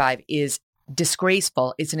 165 is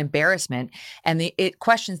disgraceful. It's an embarrassment. And it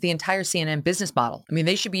questions the entire CNN business model. I mean,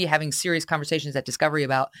 they should be having serious conversations at Discovery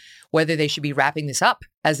about whether they should be wrapping this up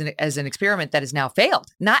as an experiment that has now failed,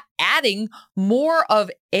 not adding more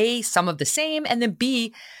of A, some of the same, and then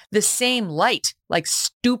B, the same light, like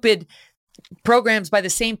stupid programs by the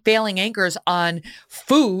same failing anchors on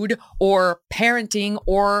food or parenting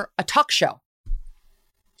or a talk show.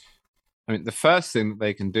 I mean, the first thing that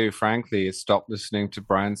they can do, frankly, is stop listening to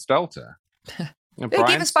Brian Stelter. They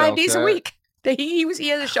gave us 5 days a week. He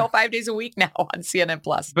has a show 5 days a week now on CNN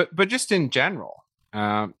Plus. But just in general,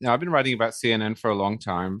 I've been writing about CNN for a long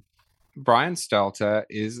time. Brian Stelter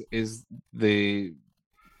is the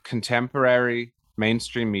contemporary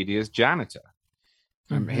mainstream media's janitor.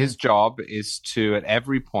 His job is to, at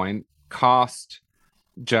every point, cast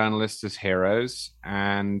journalists as heroes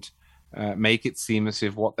and make it seem as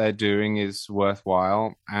if what they're doing is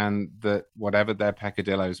worthwhile and that whatever their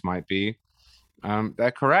peccadillos might be,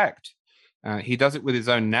 they're correct. He does it with his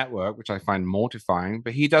own network, which I find mortifying,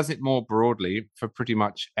 but he does it more broadly for pretty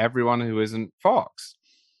much everyone who isn't Fox.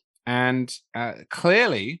 And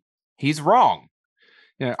clearly, he's wrong.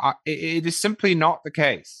 It is simply not the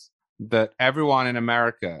case that everyone in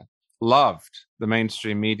America loved the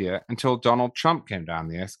mainstream media until Donald Trump came down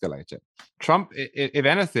the escalator. Trump, if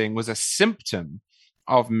anything, was a symptom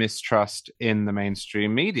of mistrust in the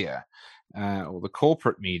mainstream media, or the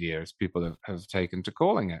corporate media, as people have taken to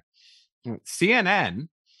calling it. CNN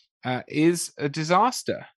is a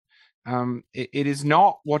disaster. It is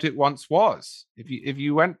not what it once was. If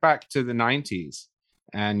you went back to the 90s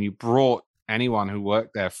and you brought anyone who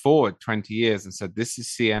worked there forward 20 years and said, this is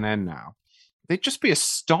CNN now, they'd just be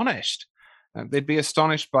astonished. They'd be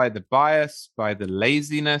astonished by the bias, by the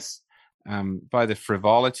laziness, by the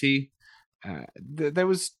frivolity. There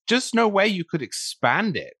was just no way you could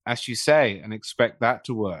expand it, as you say, and expect that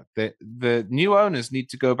to work. The new owners need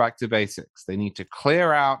to go back to basics. They need to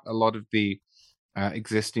clear out a lot of the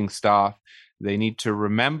existing staff. They need to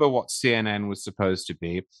remember what CNN was supposed to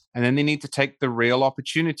be, and then they need to take the real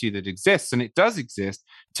opportunity that exists, and it does exist,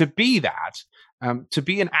 to be that, to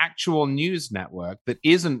be an actual news network that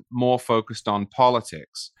isn't more focused on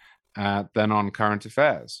politics than on current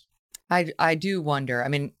affairs. I do wonder. I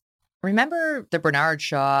mean, remember the Bernard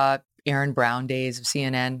Shaw, Aaron Brown days of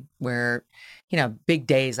CNN where, big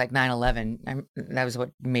days like 9/11, that was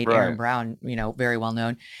what made Aaron Brown, very well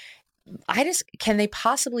known. Can they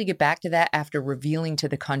possibly get back to that after revealing to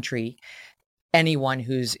the country, anyone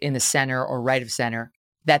who's in the center or right of center,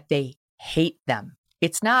 that they hate them?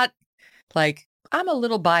 It's not like, I'm a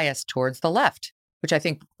little biased towards the left, which I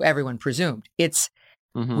think everyone presumed. It's,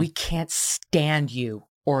 we can't stand you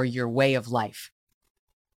or your way of life.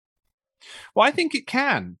 Well, I think it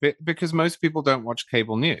can, because most people don't watch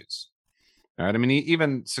cable news. Right? I mean,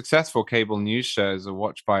 even successful cable news shows are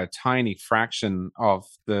watched by a tiny fraction of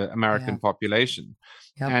the American population.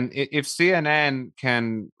 Yep. And if CNN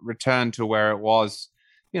can return to where it was,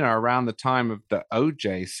 around the time of the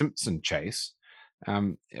O.J. Simpson chase,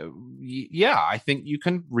 I think you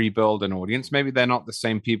can rebuild an audience. Maybe they're not the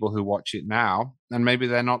same people who watch it now, and maybe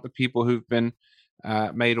they're not the people who've been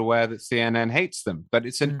made aware that CNN hates them. But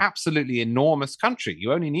it's an absolutely enormous country.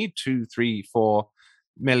 You only need 2, 3, 4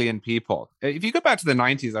 million people. If you go back to the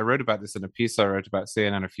 90s, I wrote about this in a piece I wrote about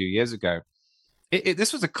CNN a few years ago.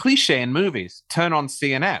 This was a cliche in movies. Turn on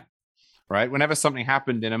CNN, right? Whenever something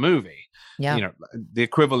happened in a movie, the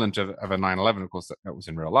equivalent of a 9/11, of course, that was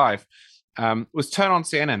in real life, was turn on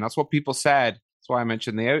CNN. That's what people said. That's why I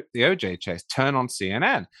mentioned the OJ chase. Turn on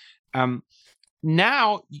CNN.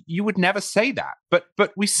 Now you would never say that,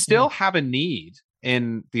 but we still have a need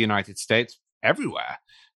in the United States, everywhere,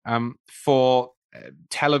 for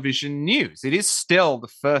television news. It is still the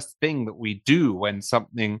first thing that we do when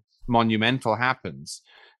something monumental happens,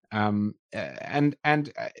 and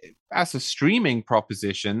as a streaming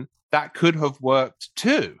proposition, that could have worked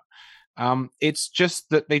too. It's just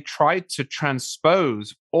that they tried to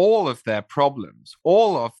transpose all of their problems,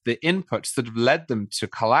 all of the inputs that have led them to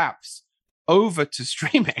collapse, over to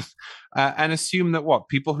streaming, and assume that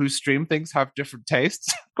people who stream things have different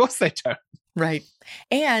tastes. Of course they don't. Right.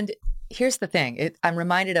 And here's the thing. I'm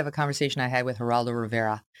reminded of a conversation I had with Geraldo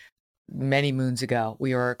Rivera many moons ago.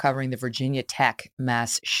 We were covering the Virginia Tech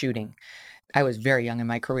mass shooting. I was very young in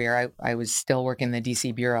my career. I was still working in the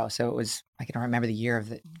DC bureau. So it was, I can remember the year of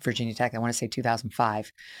the Virginia Tech. I want to say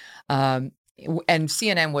 2005. And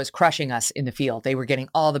CNN was crushing us in the field. They were getting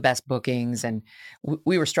all the best bookings, and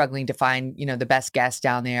we were struggling to find, the best guests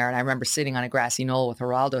down there. And I remember sitting on a grassy knoll with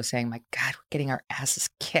Geraldo saying, my God, we're getting our asses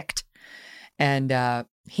kicked. And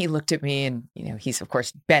he looked at me and, he's of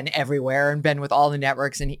course been everywhere and been with all the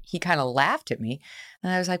networks. And he kind of laughed at me.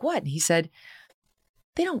 And I was like, what? And he said,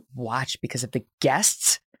 they don't watch because of the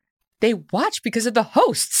guests. They watch because of the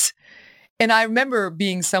hosts. And I remember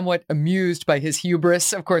being somewhat amused by his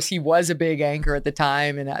hubris. Of course, he was a big anchor at the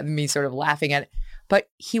time and me sort of laughing at it. But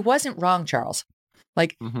he wasn't wrong, Charles.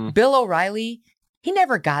 Like Bill O'Reilly, he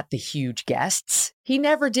never got the huge guests. He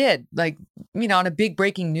never did. Like, on a big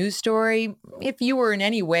breaking news story, if you were in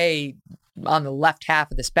any way on the left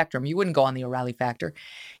half of the spectrum, you wouldn't go on the O'Reilly Factor.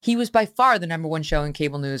 He was by far the number one show in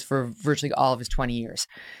cable news for virtually all of his 20 years.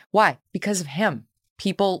 Why? Because of him.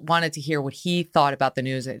 People wanted to hear what he thought about the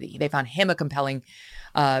news. They found him a compelling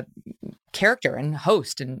character and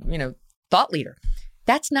host and, thought leader.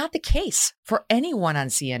 That's not the case for anyone on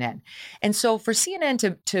CNN. And so for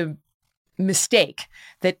CNN to mistake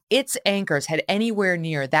that its anchors had anywhere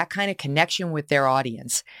near that kind of connection with their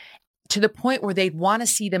audience to the point where they'd want to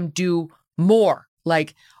see them do more,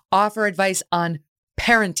 like offer advice on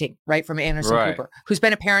parenting, right, from Anderson Cooper, who's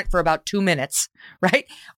been a parent for about 2 minutes, right?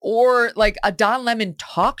 Or like a Don Lemon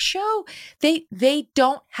talk show. They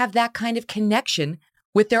don't have that kind of connection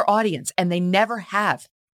with their audience, and they never have.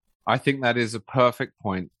 I think that is a perfect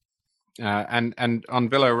point. And on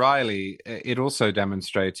Bill O'Reilly, it also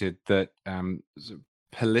demonstrated that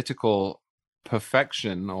political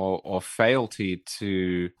perfection or fealty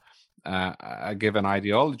to a given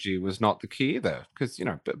ideology was not the key either. Because,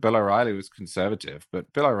 Bill O'Reilly was conservative,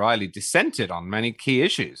 but Bill O'Reilly dissented on many key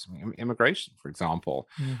issues, immigration, for example,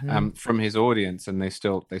 from his audience, and they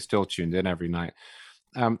still tuned in every night.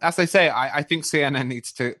 As I say, I think CNN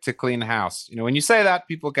needs to clean house. When you say that,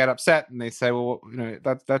 people get upset and they say, well,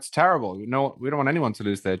 that's terrible. We don't want anyone to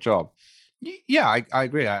lose their job. Yeah, I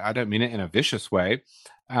agree. I don't mean it in a vicious way.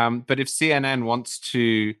 But if CNN wants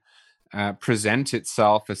to present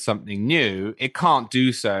itself as something new, it can't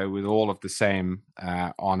do so with all of the same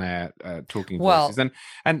on-air talking voices.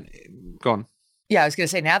 And go on. Yeah, I was going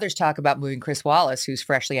to say, now there's talk about moving Chris Wallace, who's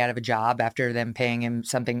freshly out of a job after them paying him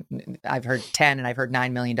something, I've heard 10 and I've heard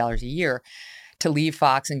 $9 million a year, to leave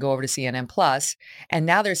Fox and go over to CNN Plus. And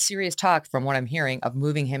now there's serious talk, from what I'm hearing, of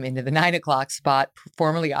moving him into the 9 o'clock spot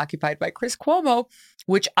formerly occupied by Chris Cuomo,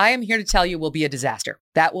 which I am here to tell you will be a disaster.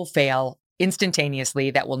 That will fail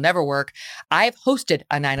instantaneously. That will never work. I've hosted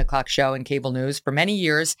a 9 o'clock show in cable news for many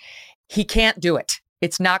years. He can't do it.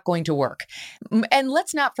 It's not going to work. And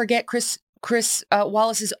let's not forget Chris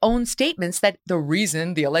Wallace's own statements that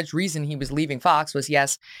the alleged reason he was leaving Fox was,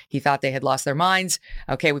 yes, he thought they had lost their minds.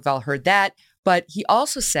 Okay, we've all heard that. But he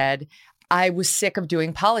also said, I was sick of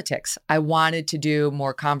doing politics. I wanted to do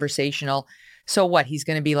more conversational. So what, he's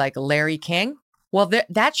going to be like Larry King? Well,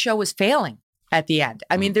 that show was failing at the end.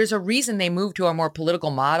 I mean, there's a reason they moved to a more political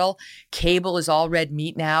model. Cable is all red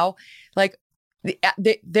meat now. Like,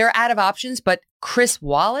 they're out of options, but Chris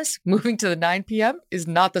Wallace moving to the 9 p.m. is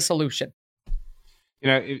not the solution.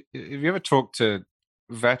 If you ever talk to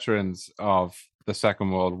veterans of the Second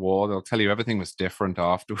World War, they'll tell you everything was different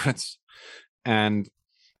afterwards. And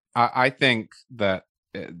I think that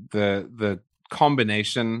the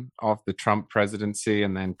combination of the Trump presidency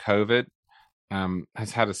and then COVID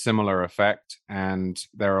has had a similar effect. And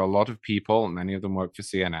there are a lot of people, many of them work for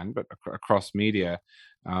CNN, but across media,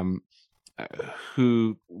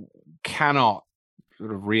 who cannot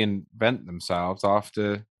sort of reinvent themselves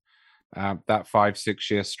after that 5-6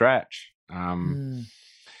 year stretch. And,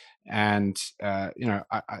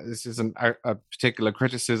 this isn't a particular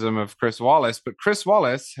criticism of Chris Wallace, but Chris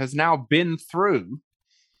Wallace has now been through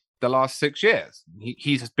the last 6 years.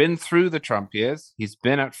 He's been through the Trump years. He's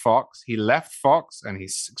been at Fox. He left Fox and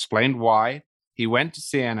he's explained why. He went to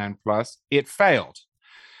CNN Plus. It failed.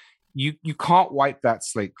 You can't wipe that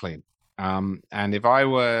slate clean. And if I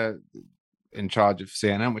were in charge of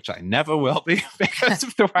CNN, which I never will be because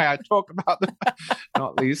of the way I talk about them,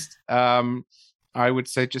 not least, I would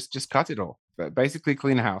say just cut it all. But basically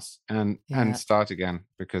clean house and start again,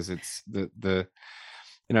 because it's the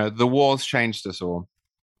war's changed us all.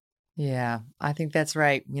 Yeah, I think that's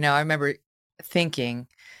right. I remember thinking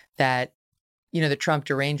that, the Trump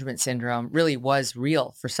derangement syndrome really was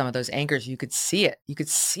real for some of those anchors. You could see it. You could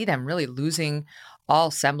see them really losing all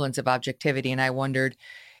semblance of objectivity. And I wondered,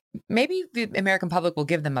 maybe the American public will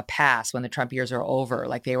give them a pass when the Trump years are over.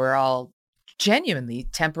 Like, they were all genuinely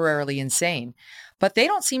temporarily insane, but they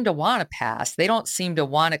don't seem to want to pass. They don't seem to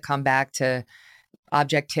want to come back to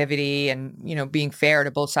objectivity and, being fair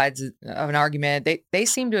to both sides of an argument. They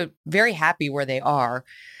seem to very happy where they are.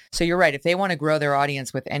 So you're right. If they want to grow their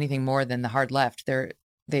audience with anything more than the hard left, they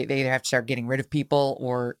either have to start getting rid of people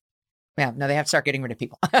or Yeah, no, they have to start getting rid of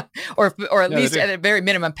people, or at least at a very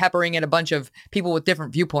minimum, peppering in a bunch of people with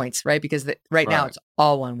different viewpoints, right? Because now it's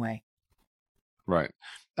all one way. Right.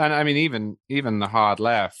 And I mean, even the hard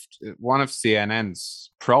left, one of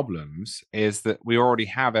CNN's problems is that we already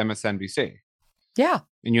have MSNBC. Yeah.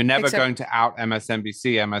 And you're never going to out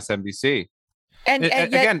MSNBC. And yet,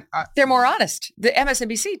 again, they're more honest. The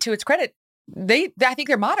MSNBC, to its credit, I think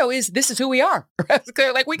their motto is, "This is who we are."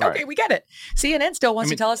 They're like, okay, we get it. CNN still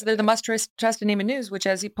wants to tell us that they're the must trust in name of news, which,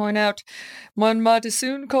 as you point out, one might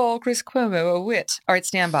soon call Chris Cuomo a wit. All right,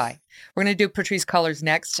 stand by. We're going to do Patrisse Cullors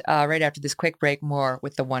next, right after this quick break. More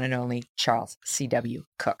with the one and only Charles C.W.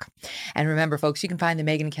 Cooke. And remember, folks, you can find the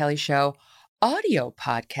Megyn Kelly Show audio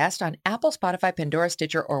podcast on Apple, Spotify, Pandora,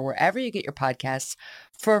 Stitcher, or wherever you get your podcasts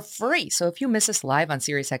for free. So if you miss us live on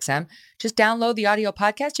SiriusXM, just download the audio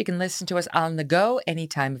podcast. You can listen to us on the go any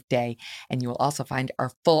time of day. And you will also find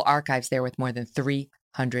our full archives there with more than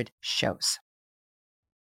 300 shows.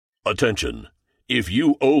 Attention. If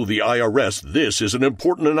you owe the IRS, this is an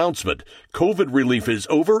important announcement. COVID relief is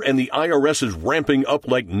over and the IRS is ramping up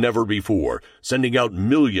like never before, sending out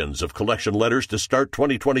millions of collection letters to start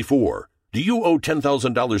 2024. Do you owe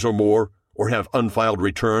 $10,000 or more, or have unfiled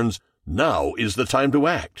returns? Now is the time to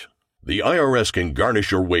act. The IRS can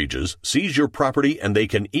garnish your wages, seize your property, and they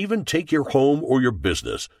can even take your home or your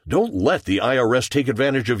business. Don't let the IRS take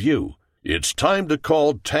advantage of you. It's time to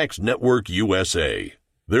call Tax Network USA.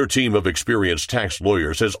 Their team of experienced tax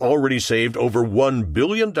lawyers has already saved over $1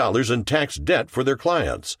 billion in tax debt for their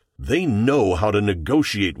clients. They know how to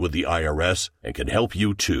negotiate with the IRS and can help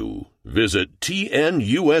you too. Visit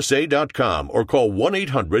tnusa.com or call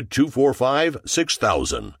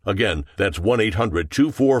 1-800-245-6000. Again, that's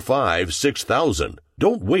 1-800-245-6000.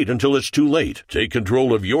 Don't wait until it's too late. Take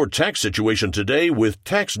control of your tax situation today with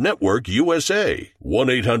Tax Network USA.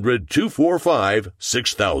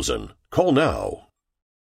 1-800-245-6000. Call now.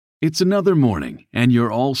 It's another morning, and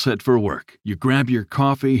you're all set for work. You grab your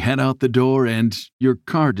coffee, head out the door, and your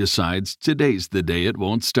car decides today's the day it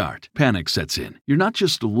won't start. Panic sets in. You're not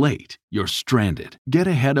just late, you're stranded. Get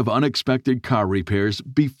ahead of unexpected car repairs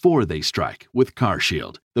before they strike with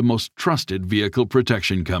CarShield, the most trusted vehicle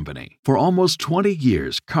protection company. For almost 20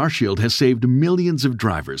 years, CarShield has saved millions of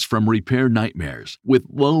drivers from repair nightmares with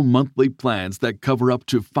low monthly plans that cover up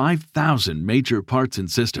to 5,000 major parts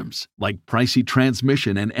and systems, like pricey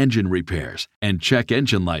transmission and engine repairs and check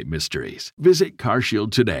engine light mysteries. Visit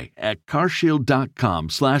CarShield today at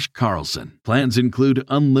carshield.com/Carlson. Plans include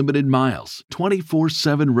unlimited miles,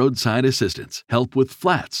 24/7 roadside assistance, help with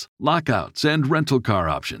flats, lockouts, and rental car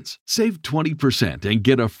options. Save 20% and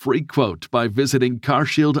get a free quote by visiting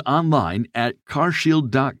CarShield online at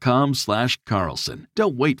carshield.com/Carlson.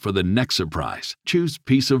 Don't wait for the next surprise. Choose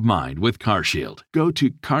peace of mind with CarShield. Go to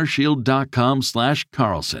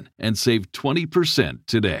carshield.com/Carlson and save 20%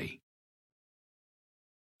 today.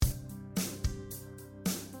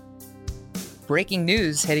 Breaking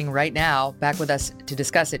news hitting right now. Back with us to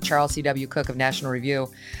discuss it, Charles C.W. Cooke of National Review.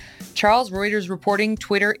 Charles, Reuters reporting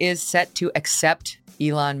Twitter is set to accept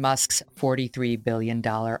Elon Musk's $43 billion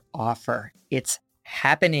offer. It's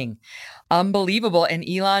happening. Unbelievable. And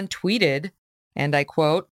Elon tweeted, and I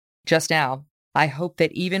quote, just now, "I hope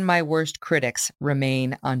that even my worst critics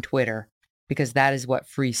remain on Twitter, because that is what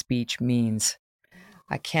free speech means."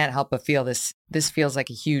 I can't help but feel this feels like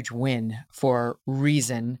a huge win for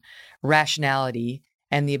reason, rationality,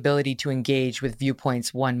 and the ability to engage with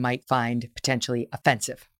viewpoints one might find potentially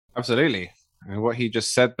offensive. Absolutely. And what he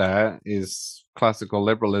just said there is classical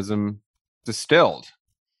liberalism distilled.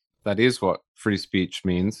 That is what free speech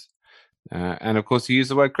means. And of course, he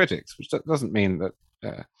used the word critics, which doesn't mean that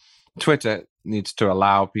Twitter needs to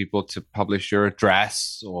allow people to publish your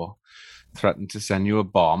address or threaten to send you a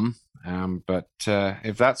bomb. But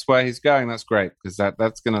if that's where he's going, that's great, because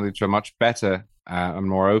that's going to lead to a much better and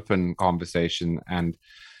more open conversation. And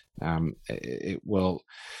it will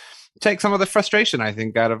take some of the frustration, I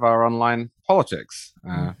think, out of our online politics.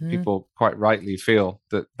 People quite rightly feel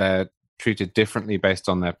that they're treated differently based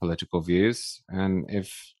on their political views. And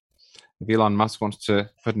if Elon Musk wants to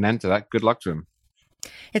put an end to that, good luck to him.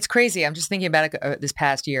 It's crazy. I'm just thinking about it this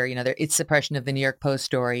past year. It's suppression of the New York Post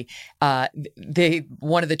story. One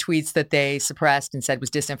of the tweets that they suppressed and said was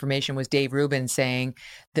disinformation was Dave Rubin saying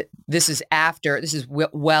that this is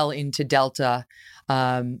well into Delta.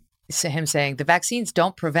 Him saying the vaccines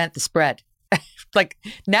don't prevent the spread. Like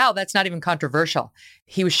now that's not even controversial.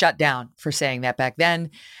 He was shut down for saying that back then.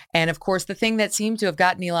 And of course, the thing that seemed to have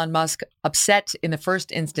gotten Elon Musk upset in the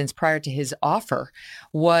first instance prior to his offer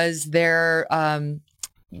was their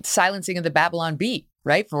silencing of the Babylon Bee,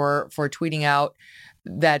 right? For tweeting out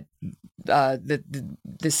this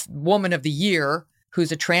woman of the year,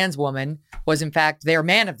 who's a trans woman, was in fact their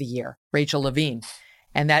man of the year, Rachel Levine,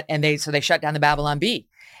 and they shut down the Babylon Bee,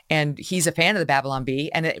 and he's a fan of the Babylon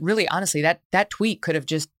Bee, and it really, honestly, that tweet could have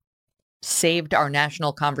just saved our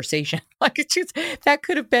national conversation. Like, it's just, that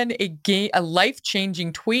could have been a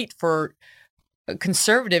life-changing tweet for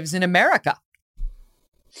conservatives in America.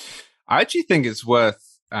 I actually think it's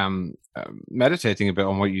worth meditating a bit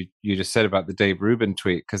on what you just said about the Dave Rubin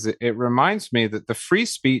tweet, because it reminds me that the free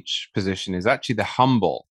speech position is actually the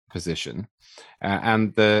humble position,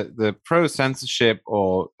 and the pro-censorship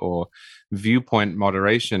or viewpoint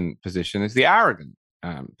moderation position is the arrogant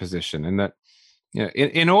position. And that,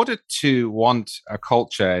 in order to want a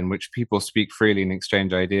culture in which people speak freely and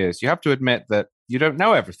exchange ideas, you have to admit that you don't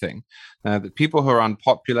know everything, that people who are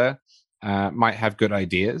unpopular might have good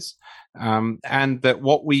ideas, and that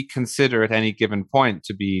what we consider at any given point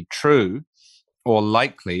to be true or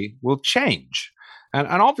likely will change. And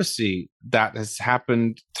obviously that has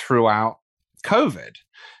happened throughout COVID.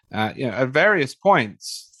 At various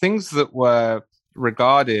points, things that were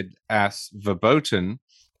regarded as verboten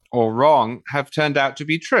or wrong have turned out to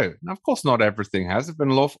be true. Now, of course, not everything has. There's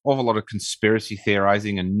been an awful lot of conspiracy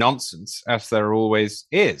theorizing and nonsense, as there always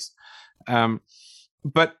is.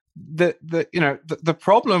 But the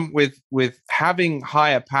problem with having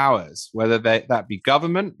higher powers, whether that be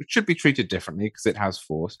government, which should be treated differently because it has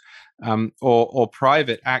force, or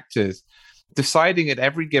private actors, deciding at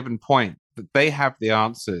every given point that they have the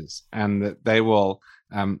answers and that they will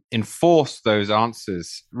enforce those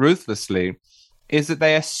answers ruthlessly, is that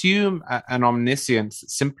they assume an omniscience that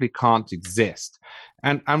simply can't exist.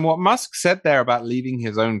 And what Musk said there about leaving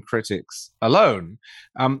his own critics alone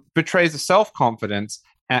betrays a self-confidence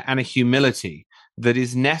and a humility that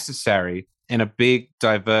is necessary in a big,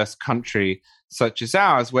 diverse country such as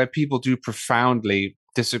ours, where people do profoundly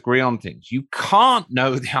disagree on things. You can't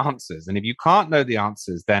know the answers. And if you can't know the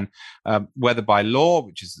answers, then whether by law,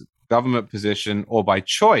 which is the government position, or by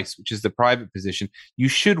choice, which is the private position, you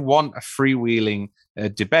should want a freewheeling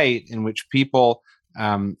debate in which people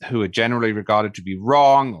who are generally regarded to be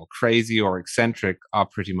wrong or crazy or eccentric are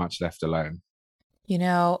pretty much left alone.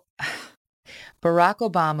 Barack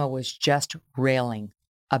Obama was just railing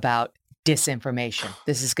about disinformation.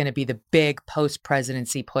 This is going to be the big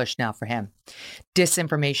post-presidency push now for him.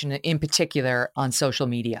 Disinformation in particular on social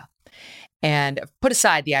media. And put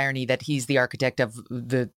aside the irony that he's the architect of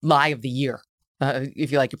the lie of the year.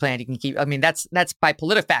 If you like your plan, you can keep. I mean, that's by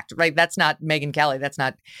PolitiFact, right? That's not Megyn Kelly. That's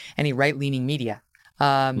not any right-leaning media.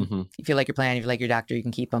 If you like your plan, if you like your doctor, you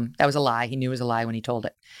can keep him. That was a lie. He knew it was a lie when he told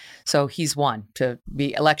it. So he's one to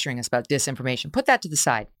be lecturing us about disinformation. Put that to the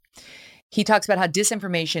side. He talks about how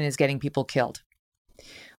disinformation is getting people killed.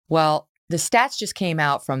 Well, the stats just came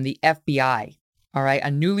out from the FBI. All right, a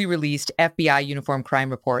newly released FBI uniform crime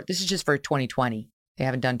report. This is just for 2020. They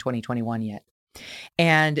haven't done 2021 yet.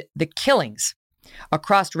 And the killings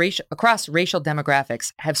across racial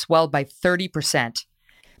demographics have swelled by 30%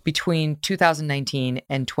 between 2019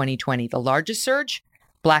 and 2020. The largest surge,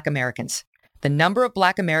 Black Americans. The number of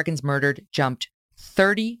Black Americans murdered jumped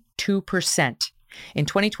 32%. In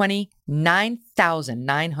 2020,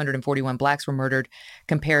 9,941 Blacks were murdered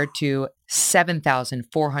compared to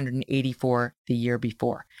 7,484 the year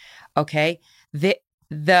before. Okay, the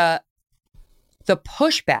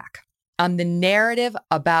pushback on the narrative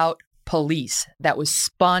about police that was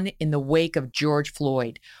spun in the wake of George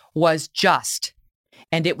Floyd was just,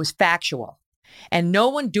 and it was factual. And no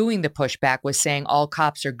one doing the pushback was saying all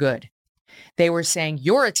cops are good. They were saying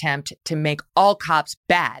your attempt to make all cops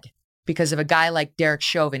bad because of a guy like Derek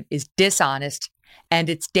Chauvin is dishonest and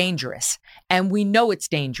it's dangerous. And we know it's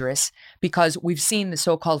dangerous because we've seen the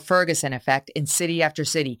so-called Ferguson effect in city after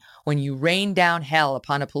city. When you rain down hell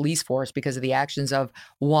upon a police force because of the actions of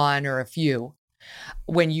one or a few,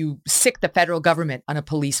 when you sick the federal government on a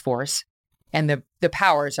police force, and the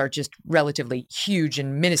powers are just relatively huge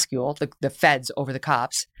and minuscule, the feds over the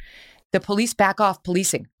cops, the police back off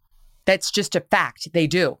policing. That's just a fact. They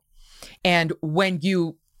do. And when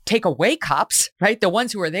you take away cops, right, the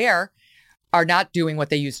ones who are there are not doing what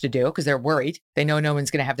they used to do because they're worried. They know no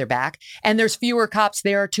one's going to have their back. And there's fewer cops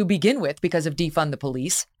there to begin with because of defund the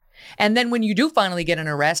police. And then when you do finally get an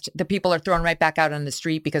arrest, the people are thrown right back out on the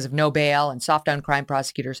street because of no bail and soft on crime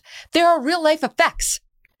prosecutors. There are real life effects.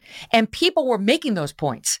 And people were making those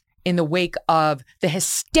points in the wake of the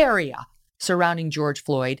hysteria surrounding George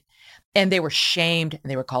Floyd. And they were shamed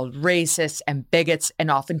and they were called racists and bigots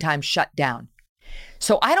and oftentimes shut down.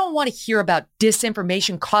 So I don't want to hear about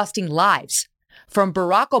disinformation costing lives from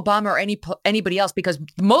Barack Obama or anybody else, because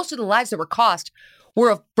most of the lives that were cost were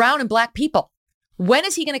of brown and Black people When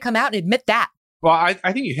is he going to come out and admit that? Well, I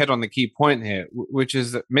think you hit on the key point here, which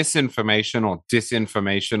is that misinformation or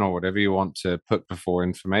disinformation or whatever you want to put before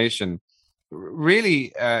information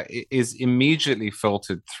really is immediately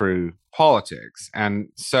filtered through politics. And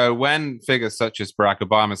so when figures such as Barack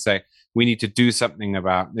Obama say, we need to do something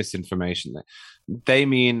about misinformation, they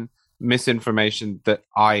mean misinformation that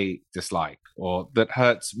I dislike or that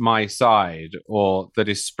hurts my side or that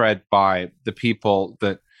is spread by the people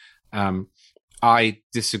that I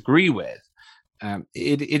disagree with.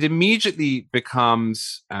 It immediately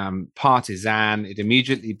becomes partisan. It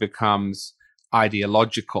immediately becomes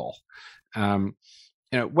ideological.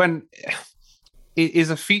 When it is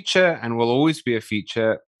a feature and will always be a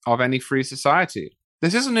feature of any free society.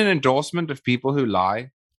 This isn't an endorsement of people who lie.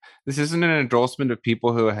 This isn't an endorsement of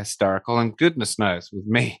people who are hysterical. And goodness knows, with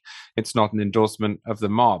me, it's not an endorsement of the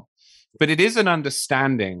mob. But it is an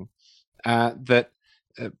understanding that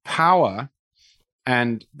power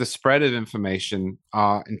and the spread of information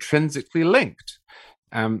are intrinsically linked.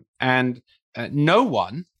 And no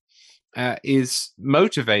one is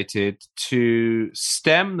motivated to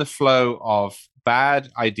stem the flow of bad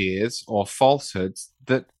ideas or falsehoods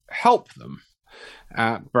that help them,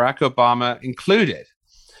 Barack Obama included.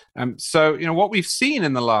 So, what we've seen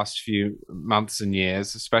in the last few months and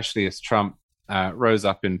years, especially as Trump rose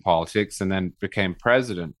up in politics and then became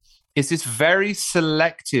president, is this very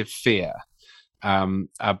selective fear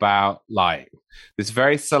about lying, this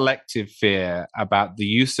very selective fear about the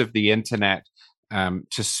use of the internet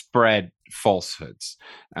to spread falsehoods.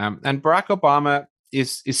 And Barack Obama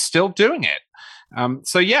is still doing it.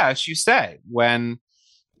 So, yeah, as you say, when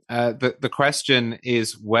the question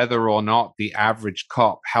is whether or not the average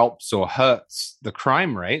cop helps or hurts the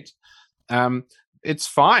crime rate, it's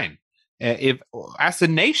fine. If, as a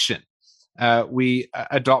nation, we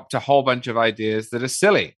adopt a whole bunch of ideas that are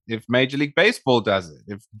silly. If Major League Baseball does it,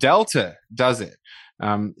 if Delta does it,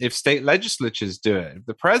 if state legislatures do it, if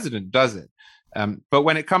the president does it. But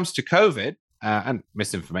when it comes to COVID, and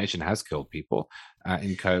misinformation has killed people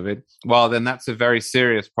in COVID, well, then that's a very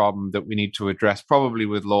serious problem that we need to address, probably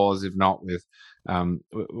with laws, if not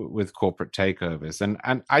with corporate takeovers.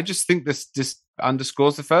 And I just think this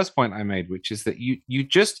underscores the first point I made, which is that you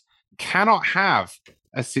just cannot have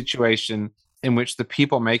a situation in which the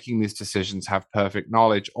people making these decisions have perfect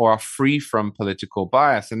knowledge or are free from political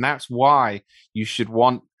bias. And that's why you should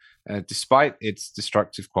want, despite its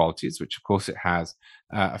destructive qualities, which of course it has,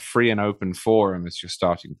 a free and open forum as your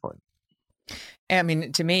starting point. I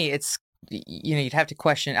mean, to me, it's, you'd have to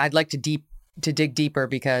question. I'd like to dig deeper,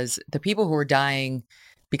 because the people who are dying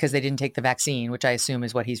because they didn't take the vaccine, which I assume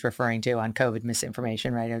is what he's referring to on COVID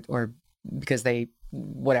misinformation, right? Or because they,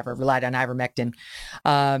 relied on ivermectin.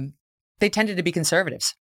 They tended to be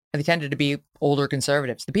conservatives. They tended to be older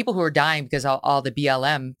conservatives. The people who are dying because all the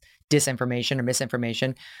BLM disinformation or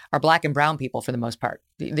misinformation are Black and brown people for the most part.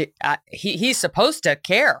 He's supposed to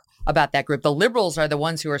care about that group. The liberals are the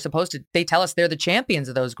ones who are supposed to, they tell us they're the champions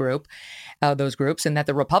of those groups, and that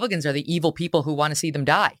the Republicans are the evil people who want to see them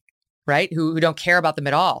die, right? Who don't care about them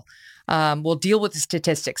at all. We'll deal with the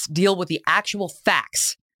statistics, deal with the actual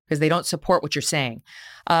facts, because they don't support what you're saying.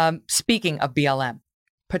 Speaking of BLM,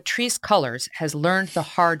 Patrisse Cullors has learned the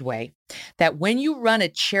hard way that when you run a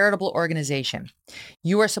charitable organization,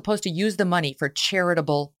 you are supposed to use the money for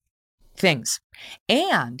charitable things.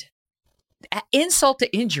 And insult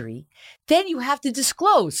to injury, then you have to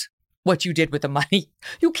disclose what you did with the money.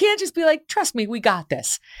 You can't just be like, trust me, we got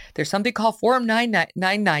this. There's something called Form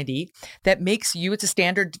 990 that makes you, it's a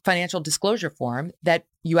standard financial disclosure form that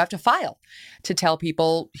you have to file to tell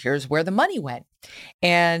people, here's where the money went.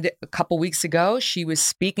 And a couple weeks ago, she was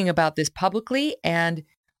speaking about this publicly, and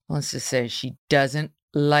let's just say she doesn't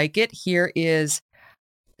like it. Here is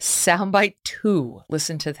soundbite 2.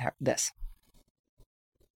 Listen to this.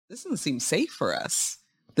 This doesn't seem safe for us.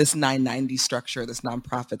 This 990 structure, this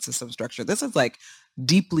nonprofit system structure, this is like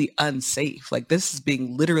deeply unsafe. Like, this is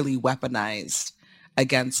being literally weaponized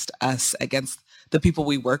against us, against the people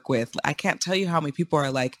we work with. I can't tell you how many people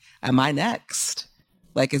are like, am I next?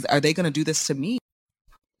 Like, are they going to do this to me?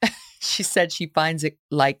 She said she finds it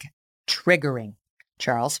like triggering.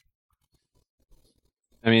 Charles?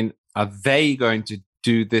 I mean, are they going to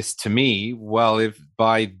do this to me? Well, if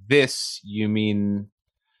by this you mean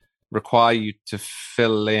require you to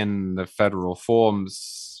fill in the federal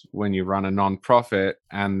forms when you run a nonprofit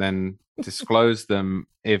and then disclose them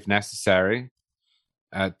if necessary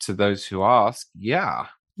to those who ask. Yeah.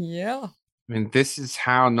 I mean, this is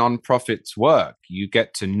how nonprofits work. You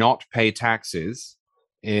get to not pay taxes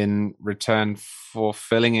in return for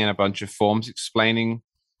filling in a bunch of forms explaining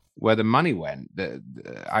where the money went.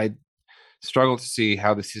 struggle to see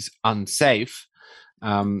how this is unsafe.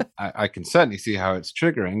 I can certainly see how it's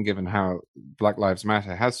triggering, given how Black Lives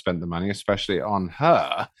Matter has spent the money, especially on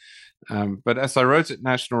her. But as I wrote at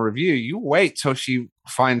National Review, you wait till she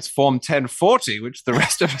finds Form 1040, which the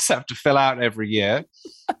rest of us have to fill out every year,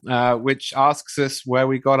 which asks us where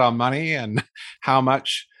we got our money and how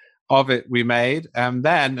much of it we made. And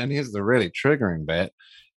then, and here's the really triggering bit,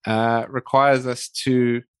 requires us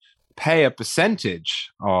to pay a percentage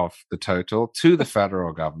of the total to the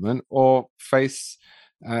federal government or face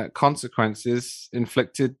consequences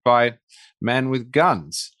inflicted by men with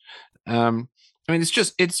guns. I mean, it's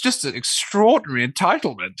just an extraordinary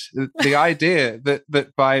entitlement. The idea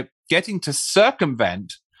that by getting to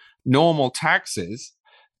circumvent normal taxes,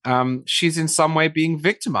 she's in some way being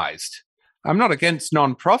victimized. I'm not against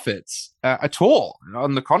nonprofits at all.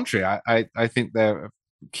 On the contrary, I think they're a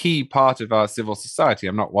key part of our civil society.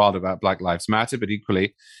 I'm not wild about Black Lives Matter, but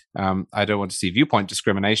equally, I don't want to see viewpoint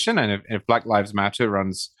discrimination. And if Black Lives Matter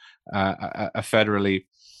runs a federally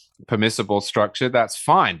permissible structure, that's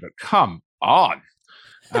fine. But come on.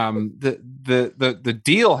 The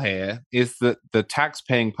deal here is that the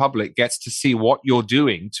tax-paying public gets to see what you're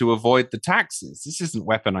doing to avoid the taxes. This isn't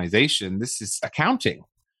weaponization. This is accounting.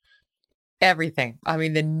 Everything. I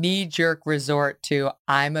mean, the knee-jerk resort to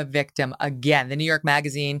I'm a victim. Again, the New York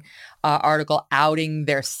Magazine article outing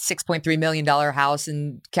their $6.3 million house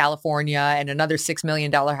in California and another $6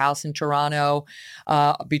 million house in Toronto.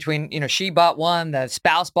 Between, she bought one, the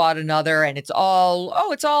spouse bought another, and it's all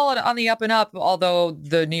on the up and up. Although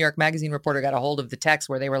the New York Magazine reporter got a hold of the text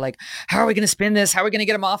where they were like, how are we going to spin this? How are we going to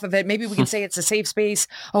get them off of it? Maybe we can say it's a safe space.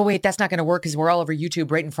 Oh, wait, that's not going to work because we're all over YouTube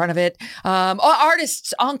right in front of it.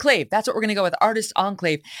 Artists Enclave. That's what we're going to go with, Artist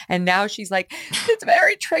Enclave. And now she's like, it's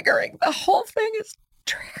very triggering. The whole thing is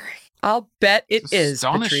triggering. I'll bet it is,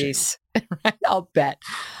 Patrice. Right? I'll bet.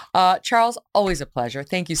 Charles, always a pleasure.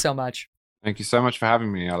 Thank you so much. Thank you so much for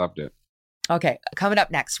having me. I loved it. Okay, coming up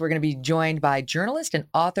next, we're going to be joined by journalist and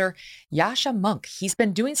author Yascha Mounk. He's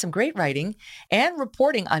been doing some great writing and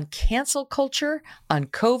reporting on cancel culture, on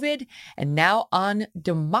COVID, and now on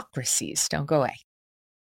democracies. Don't go away.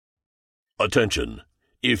 Attention.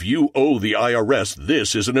 If you owe the IRS,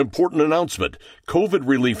 this is an important announcement. COVID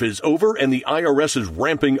relief is over and the IRS is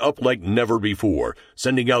ramping up like never before,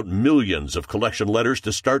 sending out millions of collection letters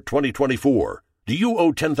to start 2024. Do you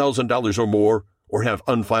owe $10,000 or more or have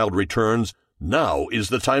unfiled returns? Now is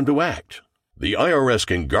the time to act. The IRS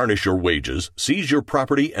can garnish your wages, seize your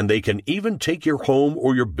property, and they can even take your home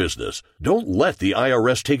or your business. Don't let the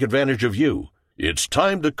IRS take advantage of you. It's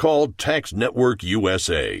time to call Tax Network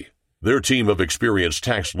USA. Their team of experienced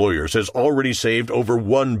tax lawyers has already saved over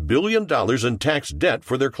 $1 billion in tax debt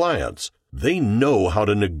for their clients. They know how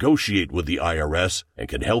to negotiate with the IRS and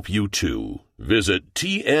can help you too. Visit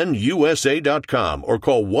tnusa.com or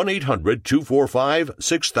call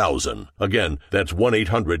 1-800-245-6000. Again, that's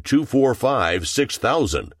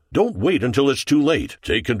 1-800-245-6000. Don't wait until it's too late.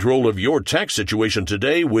 Take control of your tax situation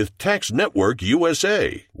today with Tax Network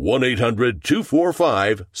USA.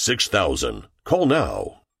 1-800-245-6000. Call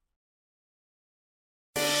now.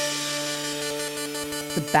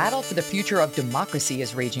 The battle for the future of democracy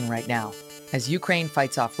is raging right now as Ukraine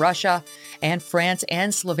fights off Russia and France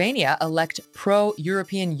and Slovenia elect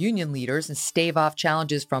pro-European Union leaders and stave off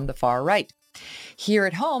challenges from the far right. Here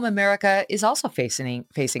at home, America is also facing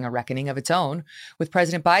a reckoning of its own, with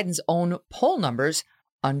President Biden's own poll numbers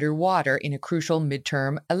underwater in a crucial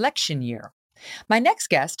midterm election year. My next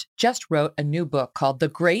guest just wrote a new book called The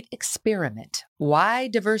Great Experiment: Why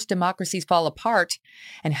Diverse Democracies Fall Apart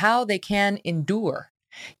and How They Can Endure.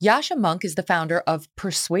 Yascha Mounk is the founder of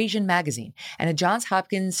Persuasion magazine and a Johns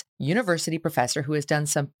Hopkins University professor who has done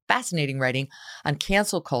some fascinating writing on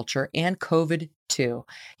cancel culture and COVID too.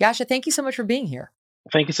 Yascha, thank you so much for being here.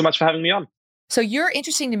 Thank you so much for having me on. So you're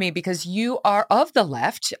interesting to me because you are of the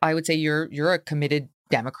left. I would say you're a committed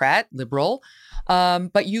Democrat, liberal,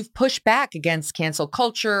 but you've pushed back against cancel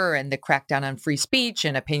culture and the crackdown on free speech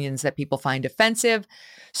and opinions that people find offensive.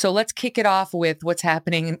 So let's kick it off with what's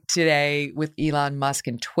happening today with Elon Musk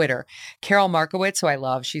and Twitter. Carol Markowitz, who I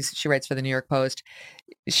love, she writes for the New York Post.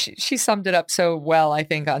 She summed it up so well, I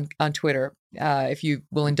think, on Twitter. If you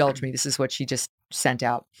will indulge me, this is what she just sent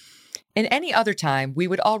out. In any other time, we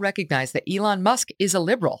would all recognize that Elon Musk is a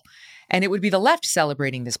liberal, and it would be the left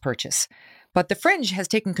celebrating this purchase. But the fringe has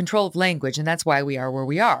taken control of language, and that's why we are where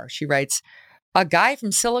we are. She writes, a guy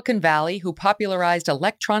from Silicon Valley who popularized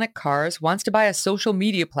electronic cars wants to buy a social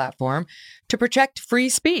media platform to protect free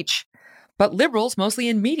speech. But liberals, mostly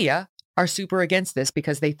in media, are super against this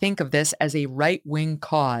because they think of this as a right-wing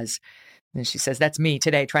cause. And she says, that's me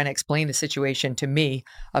today trying to explain the situation to me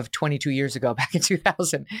of 22 years ago, back in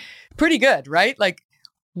 2000. Pretty good, right? Like,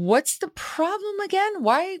 what's the problem again?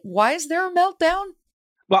 Why is there a meltdown?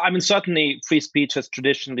 Well, I mean, certainly free speech has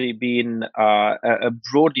traditionally been a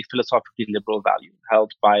broadly philosophically liberal value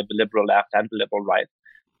held by the liberal left and the liberal right,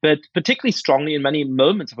 but particularly strongly in many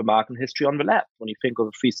moments of American history on the left. When you think of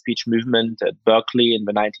the free speech movement at Berkeley in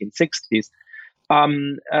the 1960s,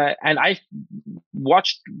 and I've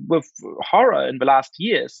watched with horror in the last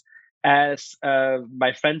years as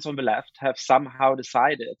my friends on the left have somehow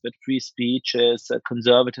decided that free speech is a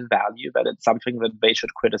conservative value, that it's something that they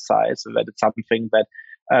should criticize, that it's something that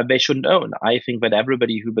they shouldn't own. I think that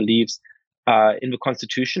everybody who believes in the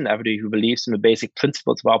Constitution, everybody who believes in the basic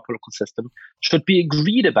principles of our political system should be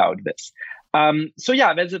agreed about this. So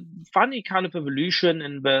yeah, there's a funny kind of evolution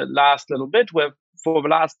in the last little bit where for the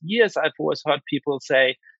last years, I've always heard people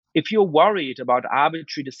say, if you're worried about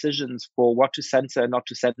arbitrary decisions for what to censor and not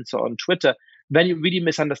to censor on Twitter, then you're really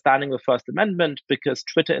misunderstanding the First Amendment, because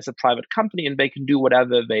Twitter is a private company and they can do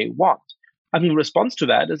whatever they want. I think the response to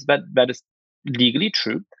that is that is legally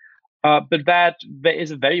true, but that there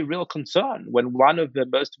is a very real concern when one of the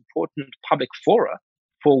most important public fora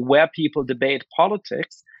for where people debate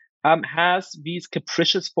politics has these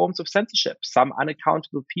capricious forms of censorship, some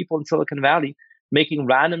unaccountable people in Silicon Valley making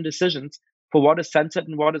random decisions for what is censored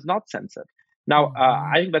and what is not censored. Now,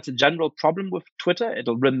 I think that's a general problem with Twitter.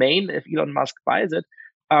 It'll remain if Elon Musk buys it.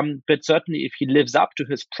 But certainly if he lives up to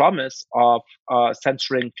his promise of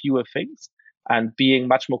censoring fewer things and being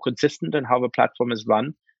much more consistent in how the platform is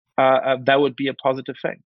run, that would be a positive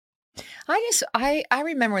thing. I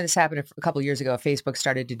remember when this happened a couple of years ago. Facebook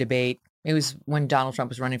started to debate. It was when Donald Trump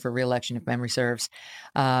was running for re-election, if memory serves.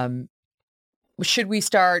 Should we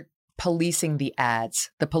start policing the ads,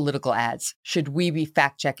 the political ads? Should we be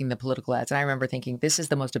fact-checking the political ads? And I remember thinking, this is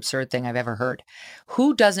the most absurd thing I've ever heard.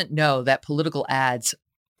 Who doesn't know that political ads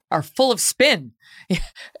are full of spin?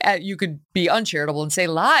 You could be uncharitable and say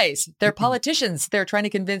lies. They're politicians. They're trying to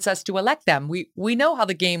convince us to elect them. We know how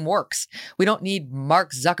the game works. We don't need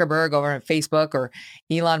Mark Zuckerberg over at Facebook or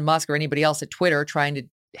Elon Musk or anybody else at Twitter trying to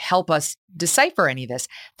help us decipher any of this.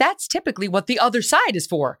 That's typically what the other side is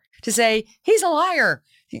for, to say, he's a liar.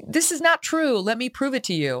 This is not true. Let me prove it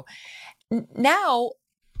to you. Now,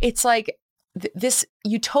 it's like this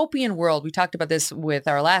utopian world. We talked about this with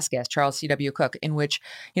our last guest, Charles C.W. Cooke, in which,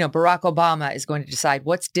 Barack Obama is going to decide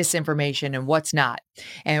what's disinformation and what's not.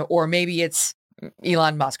 Or maybe it's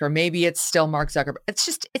Elon Musk, or maybe it's still Mark Zuckerberg.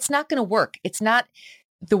 It's not going to work. It's not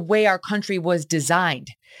the way our country was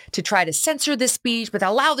designed, to try to censor this speech, but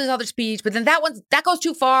allow this other speech, but then that goes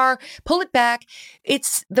too far, pull it back.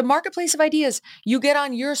 It's the marketplace of ideas. You get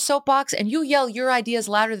on your soapbox and you yell your ideas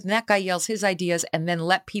louder than that guy yells his ideas, and then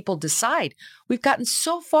let people decide. We've gotten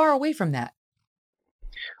so far away from that.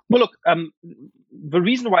 Well, look, the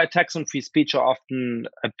reason why attacks on free speech are often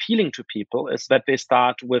appealing to people is that they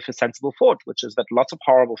start with a sensible thought, which is that lots of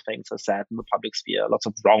horrible things are said in the public sphere, lots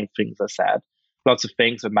of wrong things are said, lots of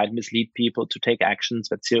things that might mislead people to take actions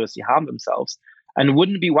that seriously harm themselves. And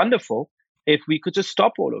wouldn't it be wonderful if we could just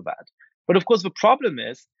stop all of that? But of course, the problem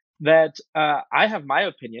is that I have my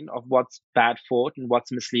opinion of what's bad thought and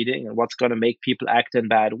what's misleading and what's going to make people act in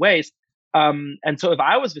bad ways. And so if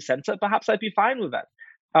I was the censor, perhaps I'd be fine with that.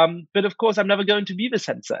 But of course, I'm never going to be the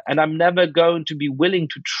censor, and I'm never going to be willing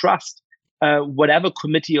to trust whatever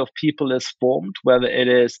committee of people is formed, whether it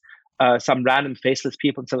is some random faceless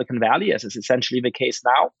people in Silicon Valley, as is essentially the case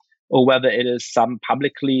now, or whether it is some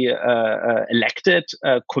publicly elected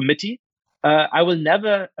committee. I will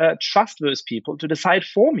never trust those people to decide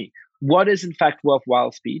for me what is in fact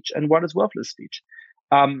worthwhile speech and what is worthless speech.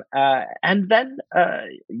 And then,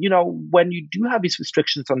 when you do have these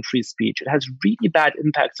restrictions on free speech, it has really bad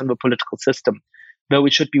impacts on the political system, though we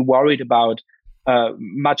should be worried about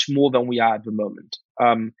much more than we are at the moment.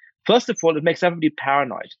 First of all, it makes everybody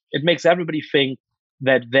paranoid. It makes everybody think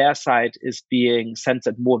that their side is being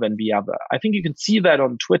censored more than the other. I think you can see that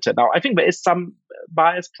on Twitter. Now, I think there is some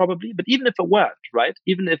bias probably, but even if it weren't, right?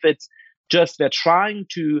 Even if it's just they're trying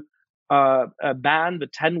to ban the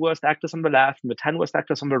 10 worst actors on the left and the 10 worst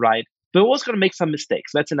actors on the right, they're always going to make some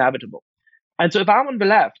mistakes. That's inevitable. And so if I'm on the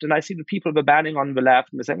left and I see the people they're banning on the left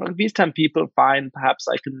and they're saying, well, these 10 people, fine, perhaps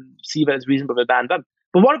I can see that it's reasonable to ban them.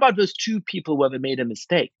 But what about those 2 people where they made a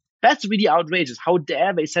mistake? That's really outrageous. How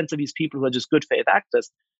dare they censor these people who are just good faith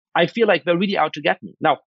actors? I feel like they're really out to get me.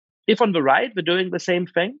 Now, if on the right they're doing the same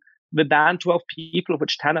thing, they ban 12 people, of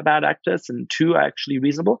which 10 are bad actors and 2 are actually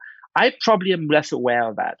reasonable, I probably am less aware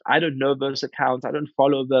of that. I don't know those accounts. I don't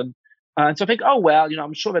follow them. And so I think, oh, well,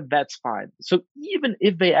 I'm sure that that's fine. So even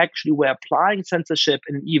if they actually were applying censorship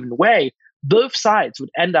in an even way, both sides would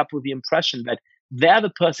end up with the impression that they're the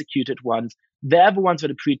persecuted ones, they're the ones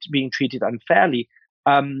that are being treated unfairly.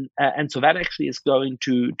 And so that actually is going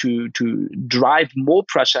to drive more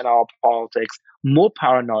pressure in our politics, more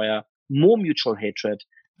paranoia, more mutual hatred.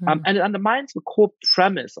 And it undermines the core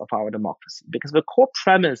premise of our democracy, because the core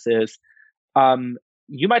premise is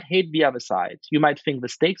you might hate the other side. You might think the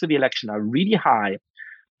stakes of the election are really high,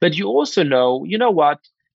 but you also know, what?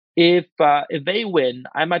 If they win,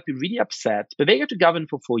 I might be really upset, but they get to govern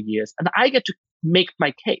for 4 years and I get to make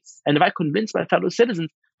my case. And if I convince my fellow citizens,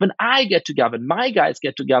 then I get to govern, my guys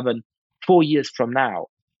get to govern 4 years from now.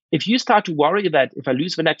 If you start to worry that if I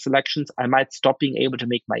lose the next elections, I might stop being able to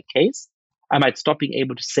make my case, I might stop being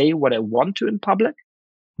able to say what I want to in public,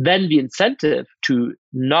 then the incentive to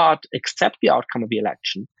not accept the outcome of the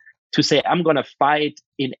election, to say I'm going to fight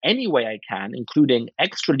in any way I can, including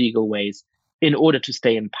extra legal ways, in order to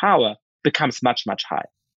stay in power, becomes much, much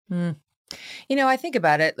higher. I think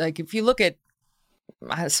about it, like if you look at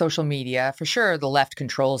social media, for sure, the left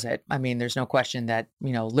controls it. I mean, there's no question that,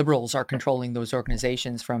 liberals are controlling those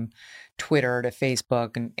organizations from Twitter to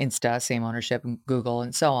Facebook and Insta, same ownership, and Google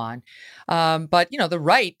and so on. But, the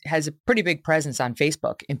right has a pretty big presence on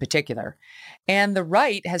Facebook in particular. And the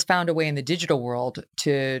right has found a way in the digital world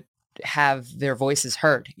to have their voices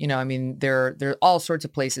heard. There are all sorts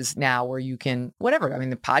of places now where you can, whatever. I mean,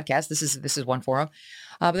 the podcast, this is one forum,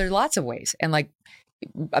 but there's lots of ways. And like,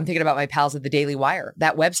 I'm thinking about my pals at the Daily Wire.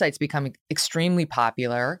 That website's become extremely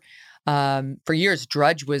popular. For years,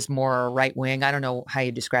 Drudge was more right wing. I don't know how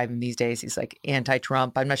you describe him these days. He's like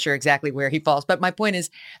anti-Trump. I'm not sure exactly where he falls. But my point is,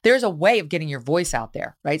 there's a way of getting your voice out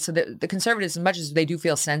there, right? So the conservatives, as much as they do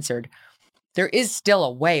feel censored, there is still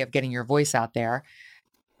a way of getting your voice out there.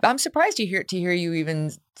 I'm surprised to hear you even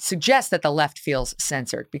suggest that the left feels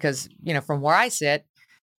censored, because, from where I sit,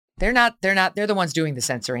 they're the ones doing the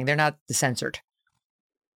censoring. They're not the censored.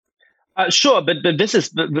 Sure, but this is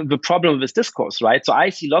the problem with this discourse, right? So I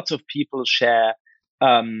see lots of people share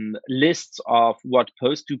lists of what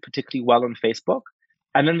posts do particularly well on Facebook.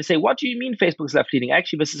 And then they say, what do you mean Facebook is left-leaning?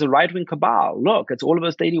 Actually, this is a right-wing cabal. Look, it's all of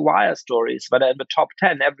those Daily Wire stories that are in the top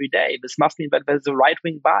 10 every day. This must mean that there's a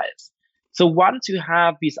right-wing bias. So once you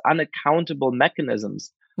have these unaccountable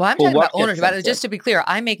mechanisms. Well, I'm talking about ownership. Just to be clear,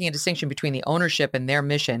 I'm making a distinction between the ownership and their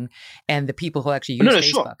mission and the people who actually use Facebook.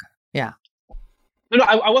 Sure. Yeah. No,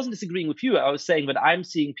 I wasn't disagreeing with you. I was saying that I'm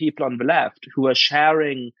seeing people on the left who are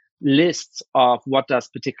sharing lists of what does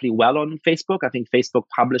particularly well on Facebook. I think Facebook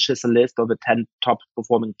publishes a list of the 10 top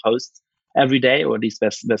performing posts every day, or at least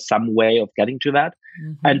there's some way of getting to that.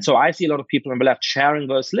 Mm-hmm. And so I see a lot of people on the left sharing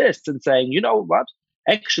those lists and saying, you know what?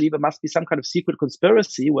 Actually, there must be some kind of secret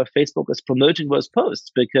conspiracy where Facebook is promoting those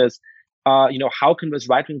posts because, how can this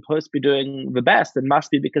right-wing post be doing the best? It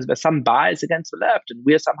must be because there's some bias against the left and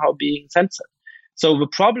we're somehow being censored. So the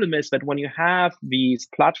problem is that when you have these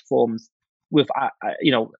platforms with,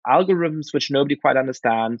 algorithms which nobody quite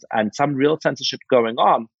understands and some real censorship going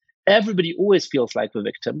on, everybody always feels like the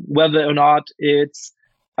victim, whether or not it's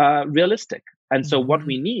realistic. And so what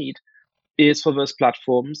we need is for those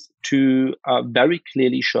platforms to very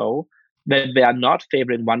clearly show that they are not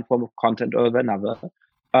favoring one form of content over another,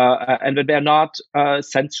 and that they're not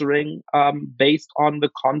censoring based on the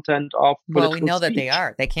content of political Well, we know speech. That they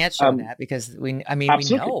are. They can't show that because we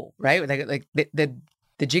know, right? Like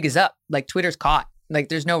the jig is up. Like Twitter's caught. Like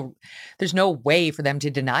there's no way for them to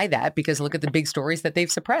deny that because look at the big stories that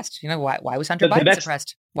they've suppressed. Why was Hunter Biden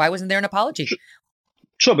suppressed? Why wasn't there an apology?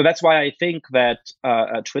 Sure, but that's why I think that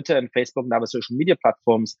Twitter and Facebook and other social media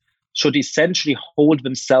platforms should essentially hold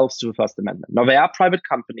themselves to the First Amendment. Now, they are private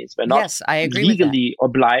companies. They're not legally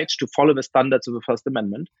obliged to follow the standards of the First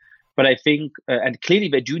Amendment. But I think, and clearly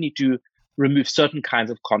they do need to remove certain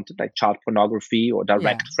kinds of content like child pornography or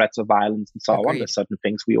direct threats of violence and so on. There's certain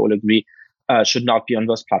things we all agree should not be on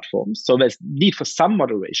those platforms. So there's need for some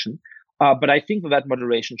moderation. But I think that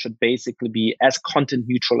moderation should basically be as content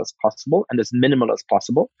neutral as possible and as minimal as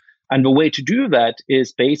possible. And the way to do that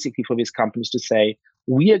is basically for these companies to say,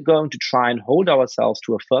 we are going to try and hold ourselves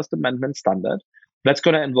to a First Amendment standard. That's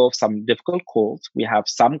going to involve some difficult calls. We have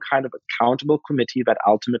some kind of accountable committee that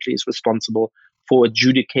ultimately is responsible for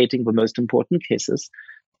adjudicating the most important cases.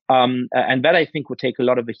 And that, I think, would take a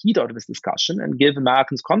lot of the heat out of this discussion and give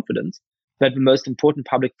Americans confidence that the most important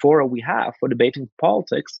public fora we have for debating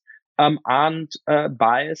politics aren't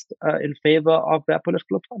biased in favor of their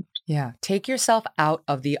political opponent. Yeah. Take yourself out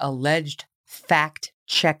of the alleged fact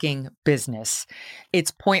checking business.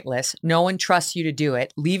 It's pointless. No one trusts you to do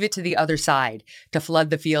it. Leave it to the other side to flood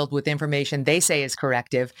the field with information they say is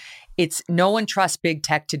corrective. It's no one trusts big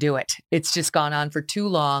tech to do it. It's just gone on for too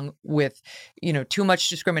long with, too much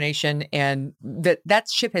discrimination, and that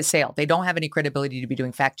ship has sailed. They don't have any credibility to be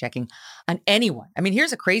doing fact checking on anyone. I mean,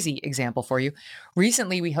 here's a crazy example for you.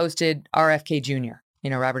 Recently, we hosted RFK Jr.,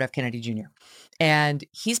 Robert F. Kennedy Jr., and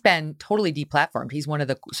he's been totally deplatformed. He's one of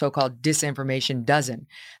the so-called disinformation dozen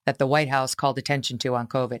that the White House called attention to on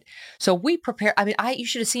COVID. So we prepare. I mean, you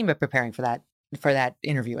should have seen me preparing for that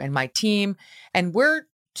interview, and my team, and we're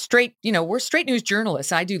straight news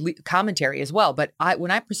journalists. I do commentary as well. But when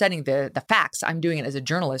I'm presenting the facts, I'm doing it as a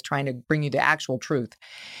journalist, trying to bring you the actual truth.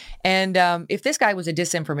 And if this guy was a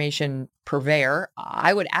disinformation purveyor,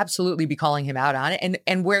 I would absolutely be calling him out on it.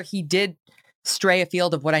 And where he did stray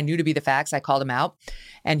afield of what I knew to be the facts, I called him out,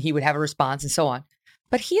 and he would have a response and so on.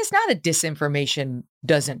 But he is not a disinformation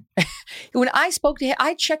dozen. When I spoke to him,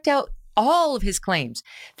 I checked out all of his claims.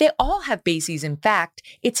 They all have bases in fact.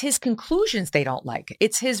 It's his conclusions they don't like.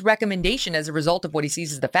 It's his recommendation as a result of what he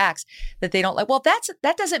sees as the facts that they don't like. Well,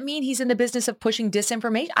 that doesn't mean he's in the business of pushing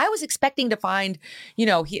disinformation. I was expecting to find,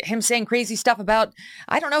 him saying crazy stuff about,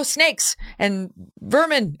 I don't know, snakes and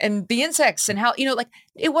vermin and the insects and how,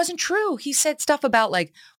 it wasn't true. He said stuff about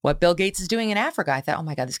like what Bill Gates is doing in Africa. I thought, oh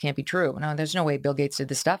my God, this can't be true. No, there's no way Bill Gates did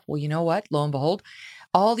this stuff. Well, you know what? Lo and behold,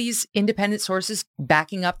 all these independent sources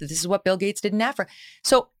backing up that this is what Bill Gates did in Africa.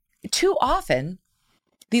 So too often,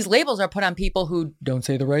 these labels are put on people who don't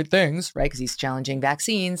say the right things, right? Because he's challenging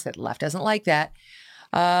vaccines, that the left doesn't like that.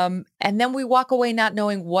 And then we walk away not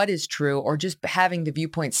knowing what is true, or just having the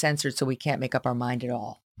viewpoint censored so we can't make up our mind at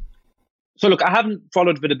all. So look, I haven't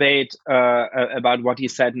followed the debate about what he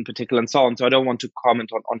said in particular and so on, so I don't want to comment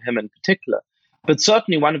on him in particular. But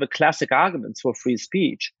certainly one of the classic arguments for free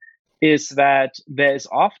speech is that there is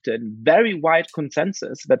often very wide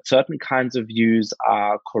consensus that certain kinds of views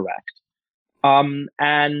are correct.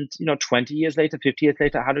 And 20 years later, 50 years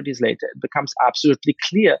later, 100 years later, it becomes absolutely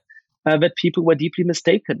clear that people were deeply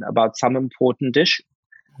mistaken about some important issue.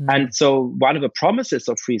 Mm-hmm. And so one of the promises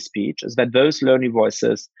of free speech is that those lonely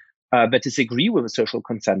voices that disagree with the social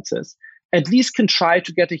consensus at least can try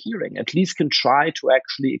to get a hearing, at least can try to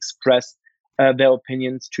actually express their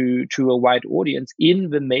opinions to a wide audience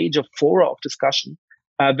in the major fora of discussion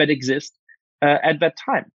that exist at that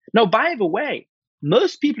time. Now, by the way,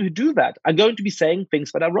 most people who do that are going to be saying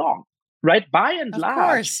things that are wrong, right? By and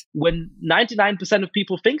large, when 99% of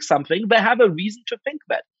people think something, they have a reason to think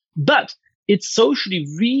that. But it's socially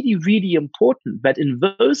really, really important that in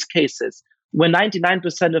those cases, when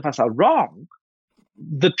 99% of us are wrong,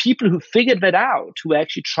 the people who figured that out, who are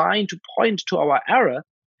actually trying to point to our error,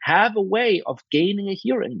 have a way of gaining a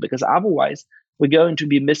hearing, because otherwise we're going to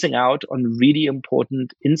be missing out on really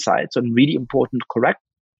important insights, on really important correct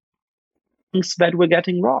things that we're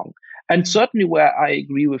getting wrong. And certainly where I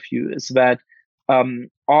agree with you is that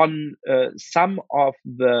on some of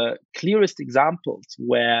the clearest examples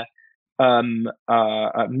where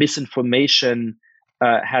misinformation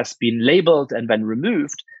has been labeled and then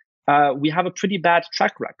removed, we have a pretty bad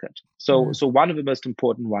track record. So one of the most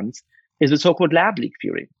important ones is the so-called lab leak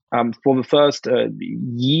theory. For the first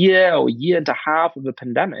year or year and a half of the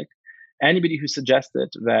pandemic, anybody who suggested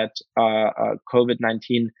that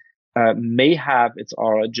COVID-19 may have its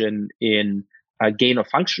origin in gain of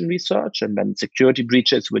function research and then security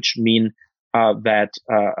breaches, which mean that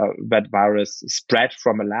virus spread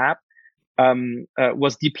from a lab,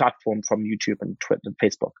 was deplatformed from YouTube and Twitter and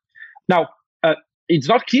Facebook. Now, it's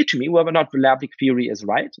not clear to me whether or not the lab leak theory is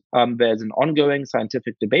right. There's an ongoing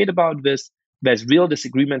scientific debate about this. There's real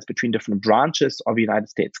disagreements between different branches of the United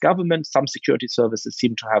States government. Some security services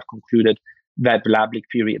seem to have concluded that the lab leak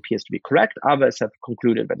theory appears to be correct. Others have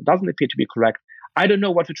concluded that it doesn't appear to be correct. I don't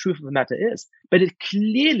know what the truth of the matter is, but it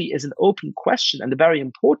clearly is an open question and a very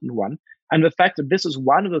important one. And the fact that this is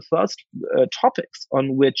one of the first topics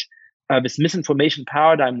on which this misinformation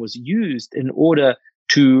paradigm was used in order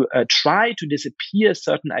to try to disappear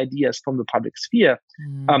certain ideas from the public sphere,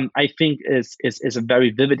 I think is a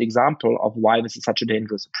very vivid example of why this is such a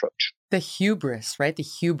dangerous approach. The hubris, right? The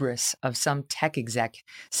hubris of some tech exec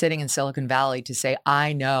sitting in Silicon Valley to say,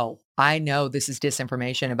 I know this is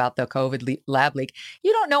disinformation about the COVID lab leak.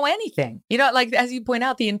 You don't know anything. Like as you point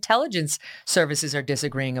out, the intelligence services are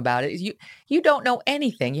disagreeing about it. You don't know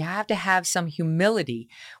anything. You have to have some humility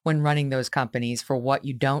when running those companies for what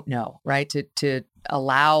you don't know, right? To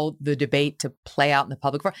allow the debate to play out in the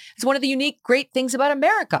public forum. It's one of the unique, great things about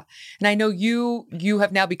America. And I know you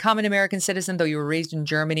have now become an American citizen, though you were raised in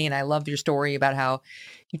Germany. And I loved your story about how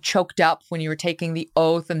you choked up when you were taking the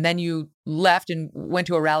oath, and then you left and went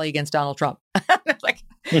to a rally against Donald Trump. Like,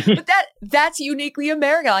 but that's uniquely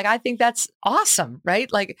American. Like, I think that's awesome,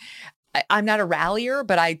 right? Like, I'm not a rallier,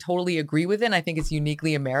 but I totally agree with it. And I think it's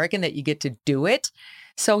uniquely American that you get to do it.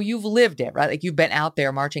 So you've lived it, right? Like, you've been out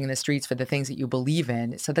there marching in the streets for the things that you believe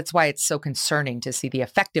in. So that's why it's so concerning to see the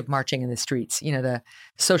effective marching in the streets, you know, the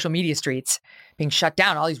social media streets being shut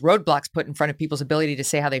down, all these roadblocks put in front of people's ability to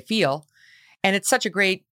say how they feel. And it's such a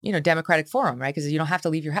great, you know, democratic forum, right? Because you don't have to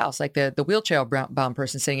leave your house. Like the wheelchair bound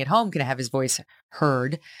person sitting at home can have his voice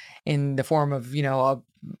heard in the form of, you know,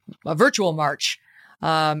 a virtual march,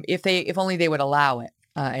 if only they would allow it.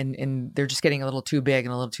 And they're just getting a little too big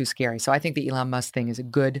and a little too scary. So I think the Elon Musk thing is a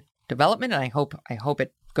good development, and I hope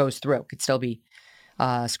it goes through. It could still be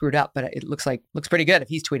screwed up, but it looks pretty good if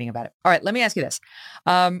he's tweeting about it. All right, let me ask you this: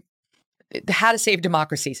 how to save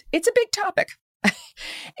democracies? It's a big topic,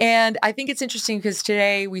 and I think it's interesting because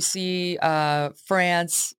today we see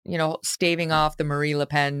France, you know, staving off the Marine Le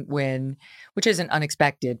Pen win, which isn't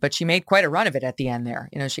unexpected, but she made quite a run of it at the end there.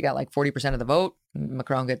 You know, she got like 40% of the vote.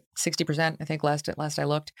 Macron got 60%, I think, last I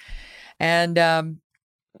looked. And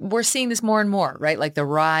we're seeing this more and more, right? Like the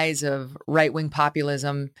rise of right-wing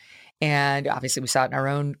populism. And obviously we saw it in our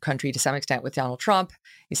own country to some extent with Donald Trump.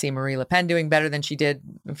 You see Marine Le Pen doing better than she did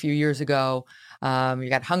a few years ago. You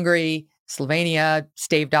got Hungary, Slovenia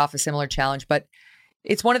staved off a similar challenge. But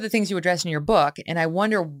it's one of the things you address in your book. And I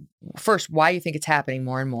wonder, first, why you think it's happening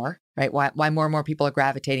more and more, right? Why more and more people are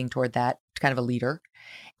gravitating toward that kind of a leader.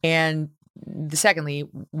 And secondly,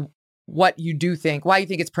 why you think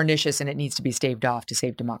it's pernicious and it needs to be staved off to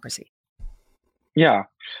save democracy. Yeah.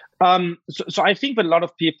 So I think that a lot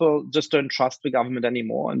of people just don't trust the government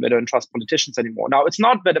anymore, and they don't trust politicians anymore. Now, it's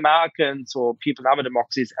not that Americans or people in other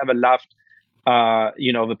democracies ever loved,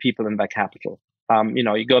 the people in their capital.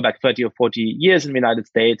 You go back 30 or 40 years in the United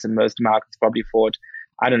States, and most Americans probably thought,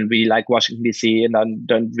 I don't really like Washington, D.C., and I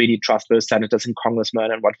don't really trust those senators and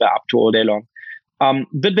congressmen and what they're up to all day long.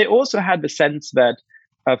 But they also had the sense that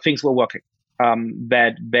things were working,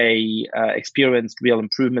 that they experienced real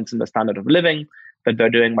improvements in the standard of living, that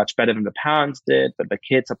they're doing much better than the parents did, that the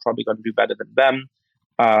kids are probably going to do better than them,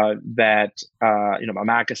 that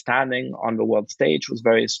America's standing on the world stage was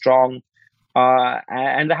very strong,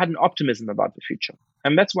 and they had an optimism about the future.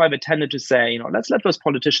 And that's why they tended to say, let's let those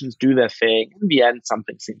politicians do their thing. In the end,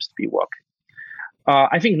 something seems to be working.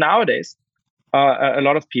 I think nowadays, a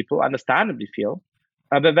lot of people understandably feel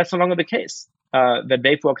that that's no longer the case, that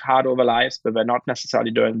they've worked hard over lives, but they're not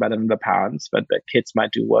necessarily doing better than their parents, that their kids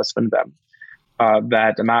might do worse than them,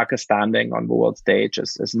 that America's standing on the world stage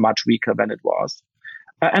is much weaker than it was.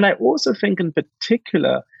 And I also think in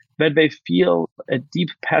particular that they feel a deep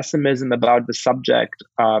pessimism about the subject,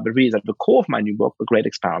 the reason at the core of my new book, The Great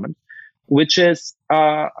Experiment, which is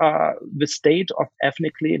the state of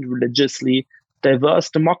ethnically and religiously diverse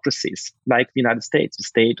democracies like the United States, the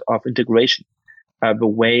state of integration, the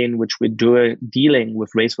way in which we're dealing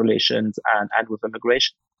with race relations and with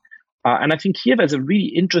immigration. And I think here there's a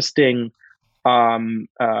really interesting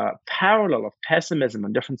parallel of pessimism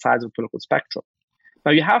on different sides of the political spectrum.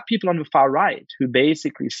 Now, you have people on the far right who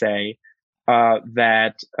basically say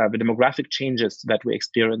that the demographic changes that we're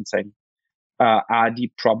experiencing are a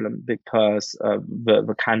deep problem because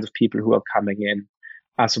the kinds of people who are coming in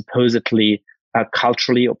are supposedly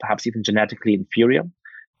culturally or perhaps even genetically inferior.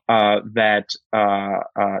 What's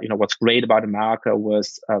great about America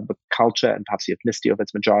was the culture and perhaps the ethnicity of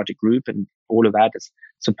its majority group, and all of that is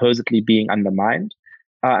supposedly being undermined.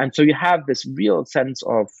 And so you have this real sense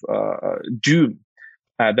of doom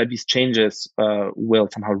that these changes will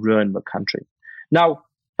somehow ruin the country. Now,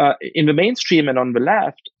 in the mainstream and on the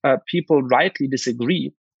left, people rightly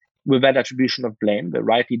disagree with that attribution of blame. They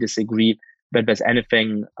rightly disagree that there's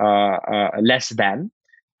anything less than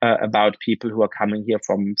about people who are coming here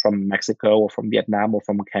from Mexico or from Vietnam or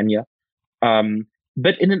from Kenya.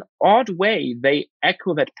 But in an odd way, they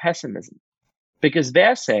echo that pessimism because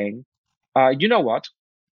they're saying, you know what?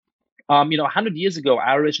 100 years ago,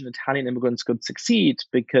 Irish and Italian immigrants could succeed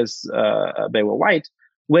because they were white.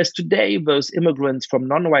 Whereas today, those immigrants from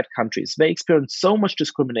non-white countries, they experience so much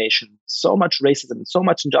discrimination, so much racism, so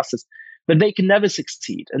much injustice that they can never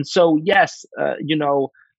succeed. And so, yes,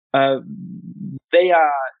 they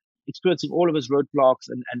are experiencing all of those roadblocks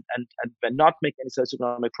and they're not making any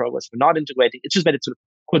socioeconomic progress. They're not integrating. It's just that it's sort of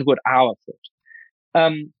quote unquote our fault.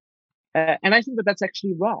 And I think that that's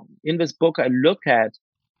actually wrong. In this book, I look at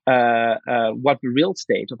what the real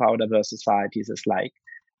state of our diverse societies is like.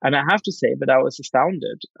 And I have to say that I was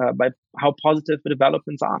astounded by how positive the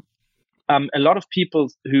developments are. A lot of people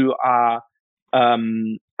who are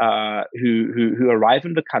who arrive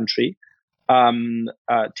in the country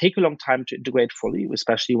take a long time to integrate fully,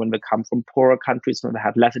 especially when they come from poorer countries, when they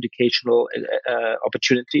have less educational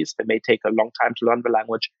opportunities. They may take a long time to learn the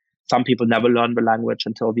language. Some people never learn the language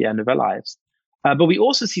until the end of their lives. But we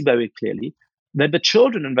also see very clearly that the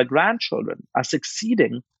children and the grandchildren are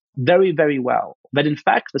succeeding very, very well. That in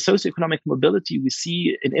fact, the socioeconomic mobility we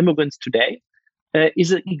see in immigrants today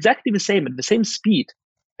is exactly the same, at the same speed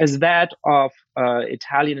as that of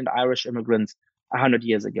Italian and Irish immigrants 100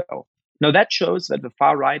 years ago. Now, that shows that the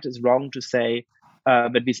far right is wrong to say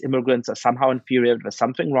that these immigrants are somehow inferior, there's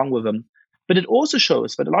something wrong with them. But it also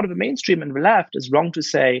shows that a lot of the mainstream and the left is wrong to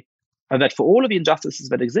say that for all of the injustices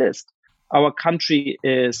that exist, our country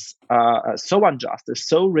is so unjust, is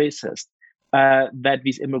so racist, that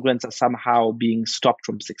these immigrants are somehow being stopped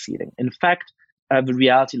from succeeding. In fact, the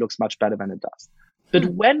reality looks much better than it does. But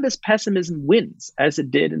when this pessimism wins, as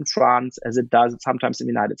it did in France, as it does sometimes in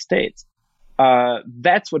the United States,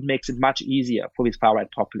 that's what makes it much easier for these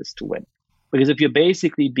far-right populists to win. Because if you're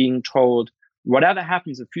basically being told whatever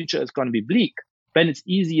happens, the future is going to be bleak, then it's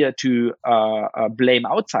easier to blame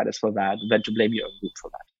outsiders for that than to blame your own group for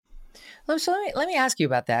that. So let me ask you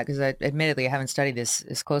about that, because admittedly I haven't studied this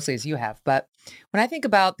as closely as you have. But when I think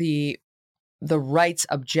about the right's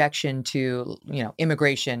objection to,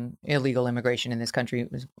 immigration, illegal immigration in this country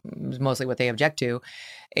is mostly what they object to.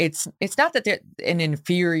 It's not that they're an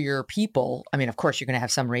inferior people. I mean, of course, you're going to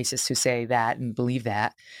have some racists who say that and believe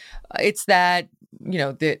that. It's that,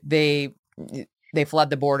 they flood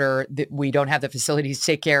the border, that we don't have the facilities to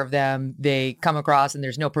take care of them. They come across and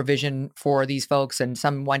there's no provision for these folks, and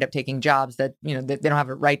some wind up taking jobs that, that they don't have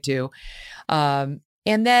a right to.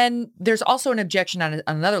 And then there's also an objection on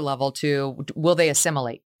another level to, will they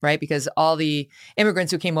assimilate, right? Because all the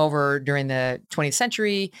immigrants who came over during the 20th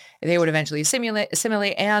century, they would eventually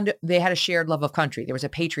assimilate, and they had a shared love of country. There was a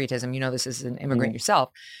patriotism, this as an immigrant yourself,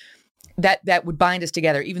 that would bind us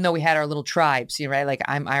together, even though we had our little tribes, right? Like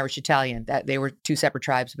I'm Irish Italian, that they were two separate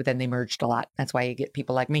tribes, but then they merged a lot. That's why you get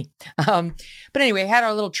people like me. But anyway, had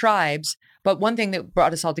our little tribes. But one thing that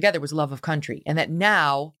brought us all together was love of country, and that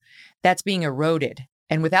now that's being eroded.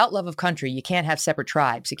 And without love of country, you can't have separate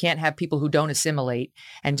tribes. You can't have people who don't assimilate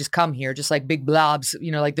and just come here, just like big blobs,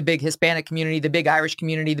 like the big Hispanic community, the big Irish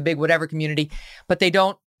community, the big whatever community, but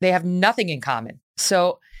they have nothing in common.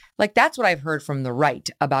 So like, that's what I've heard from the right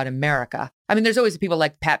about America. I mean, there's always people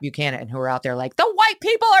like Pat Buchanan who are out there like, the white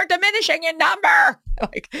people are diminishing in number.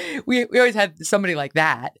 Like we always have somebody like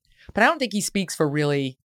that, but I don't think he speaks for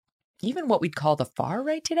really even what we'd call the far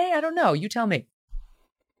right today. I don't know. You tell me.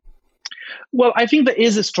 Well, I think there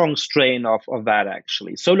is a strong strain of that,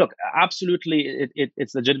 actually. So look, absolutely,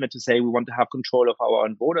 it's legitimate to say we want to have control of our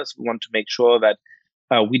own borders. We want to make sure that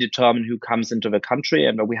we determine who comes into the country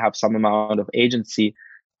and that we have some amount of agency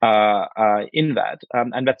in that.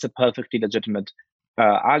 And that's a perfectly legitimate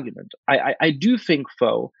argument. I do think,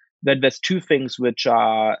 though, that there's two things which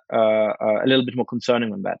are a little bit more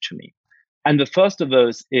concerning than that to me. And the first of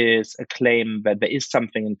those is a claim that there is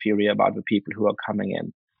something inferior about the people who are coming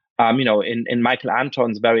in. In Michael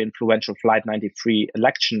Anton's very influential Flight 93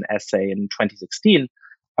 election essay in 2016,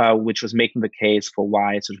 which was making the case for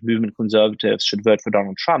why sort of movement conservatives should vote for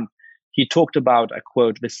Donald Trump, he talked about, I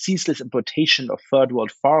quote, the ceaseless importation of third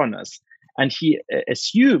world foreigners. And he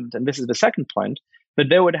assumed, and this is the second point, that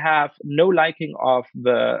they would have no liking of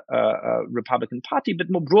the Republican Party,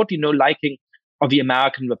 but more broadly, no liking of the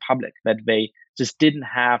American Republic, that they just didn't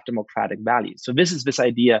have democratic values. So this is this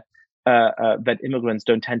idea that immigrants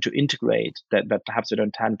don't tend to integrate, that perhaps they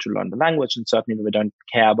don't tend to learn the language, and certainly they don't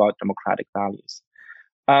care about democratic values.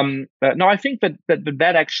 Now, I think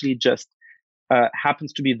that actually just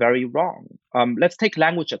happens to be very wrong. Let's take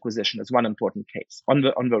language acquisition as one important case. On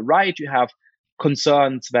the right, you have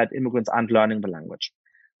concerns that immigrants aren't learning the language.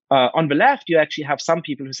 On the left, you actually have some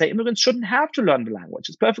people who say immigrants shouldn't have to learn the language.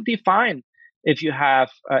 It's perfectly fine if you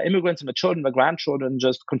have immigrants and the children, the grandchildren,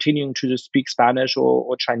 just continuing to just speak Spanish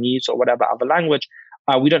or Chinese or whatever other language.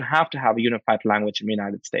 We don't have to have a unified language in the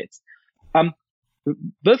United States.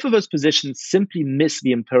 Both of those positions simply miss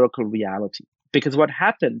the empirical reality, because what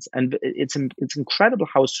happens, and it's incredible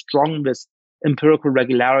how strong this empirical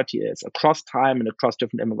regularity is across time and across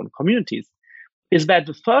different immigrant communities, is that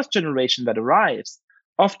the first generation that arrives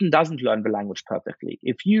often doesn't learn the language perfectly.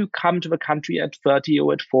 If you come to the country at 30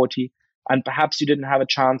 or at 40, and perhaps you didn't have a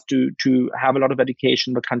chance to have a lot of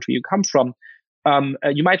education in the country you come from,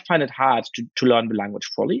 you might find it hard to learn the language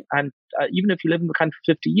fully. And even if you live in the country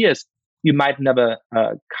for 50 years, you might never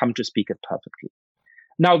come to speak it perfectly.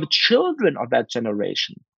 Now, the children of that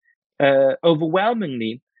generation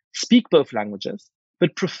overwhelmingly speak both languages,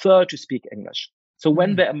 but prefer to speak English. So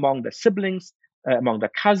when they're among their siblings, among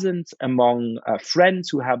their cousins, among friends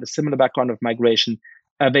who have a similar background of migration,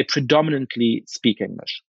 they predominantly speak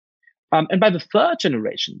English. And by the third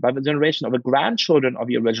generation, by the generation of the grandchildren of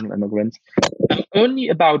the original immigrants, only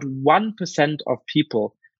about 1% of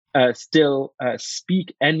people still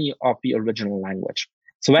speak any of the original language.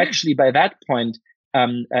 So actually, by that point,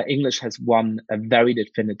 English has won a very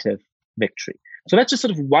definitive victory. So that's just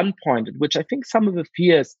sort of one point at which I think some of the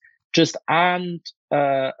fears just aren't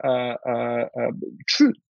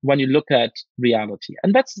true when you look at reality.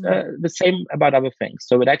 And that's the same about other things.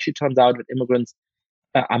 So it actually turns out that immigrants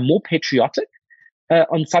are more patriotic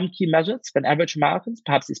on some key measures than average Americans,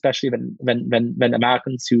 perhaps especially when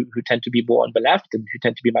Americans who tend to be more on the left and who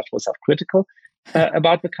tend to be much more self-critical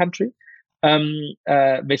about the country.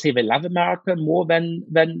 They say they love America more than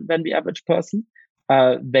the average person.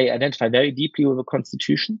 They identify very deeply with the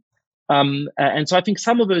Constitution. And so I think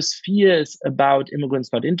some of those fears about immigrants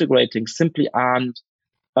not integrating simply aren't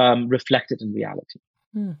reflected in reality.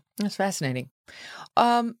 That's fascinating.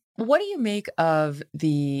 What do you make of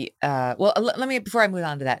the, let me, before I move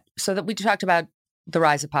on to that, so that we talked about the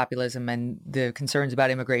rise of populism and the concerns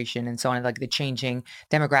about immigration and so on, like the changing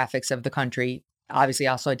demographics of the country, obviously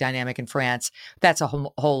also a dynamic in France. That's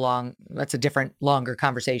that's a different, longer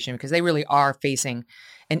conversation because they really are facing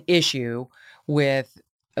an issue with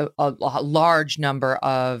a large number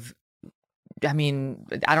of, I mean,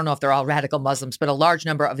 I don't know if they're all radical Muslims, but a large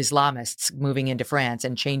number of Islamists moving into France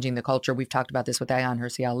and changing the culture. We've talked about this with Ayaan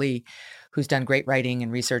Hirsi Ali, who's done great writing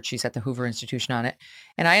and research. She's at the Hoover Institution on it.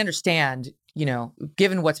 And I understand,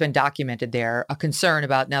 given what's been documented there, a concern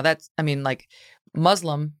about, now that's, I mean, like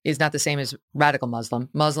Muslim is not the same as radical Muslim.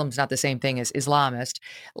 Muslim's not the same thing as Islamist.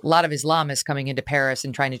 A lot of Islamists coming into Paris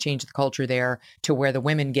and trying to change the culture there to where the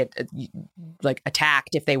women get like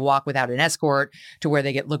attacked if they walk without an escort, to where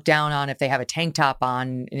they get looked down on if they have a tank top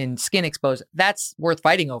on and skin exposed. That's worth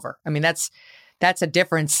fighting over. I mean, that's a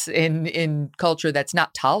difference in culture that's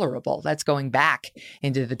not tolerable. That's going back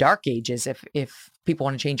into the dark ages if people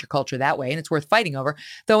want to change your culture that way, and it's worth fighting over.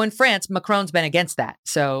 Though in France, Macron's been against that.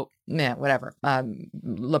 So, yeah, whatever.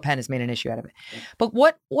 Le Pen has made an issue out of it. But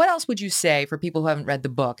what else would you say for people who haven't read the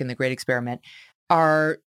book and The Great Experiment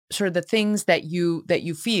are sort of the things that you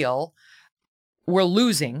feel we're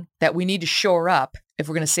losing that we need to shore up if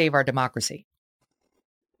we're going to save our democracy?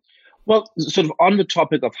 Well, sort of on the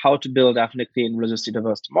topic of how to build ethnically and religiously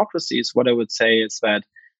diverse democracies, what I would say is that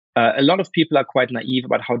a lot of people are quite naive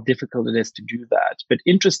about how difficult it is to do that. But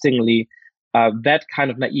interestingly, that kind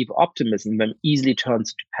of naive optimism then easily turns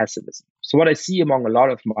into pessimism. So what I see among a lot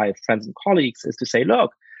of my friends and colleagues is to say,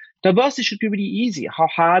 look, diversity should be really easy. How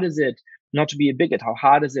hard is it not to be a bigot? How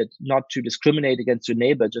hard is it not to discriminate against your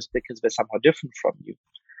neighbor just because they're somehow different from you?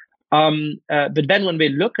 But then when we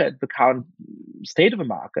look at the current state of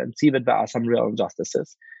America and see that there are some real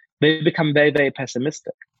injustices, they become very, very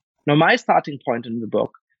pessimistic. Now, my starting point in the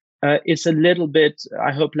book is a little bit,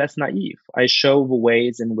 I hope, less naive. I show the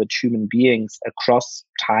ways in which human beings across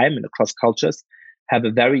time and across cultures have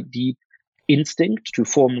a very deep instinct to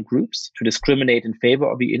form groups, to discriminate in favor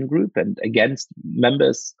of the in-group and against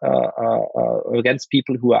members, against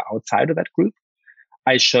people who are outside of that group.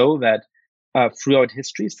 I show that throughout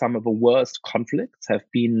history, some of the worst conflicts have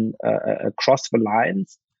been across the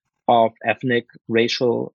lines of ethnic,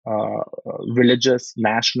 racial, religious,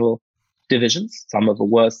 national divisions. Some of the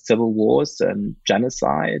worst civil wars and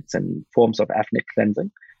genocides and forms of ethnic cleansing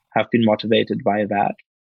have been motivated by that.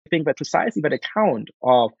 I think that precisely that account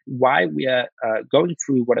of why we are going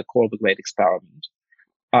through what I call the Great Experiment,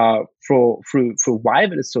 for why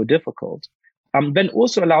that is so difficult, then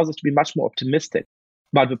also allows us to be much more optimistic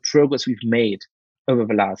about the progress we've made over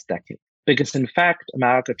the last decade. Because in fact,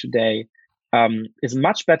 America today is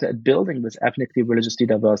much better at building this ethnically, religiously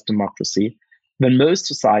diverse democracy than most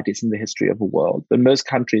societies in the history of the world, than most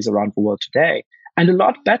countries around the world today, and a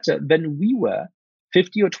lot better than we were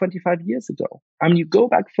 50 or 25 years ago. I mean, you go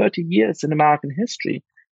back 30 years in American history,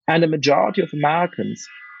 and a majority of Americans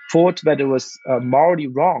thought that it was morally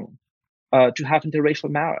wrong to have interracial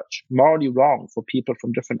marriage, morally wrong for people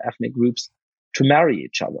from different ethnic groups to marry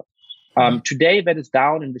each other. Today, that is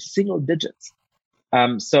down in the single digits.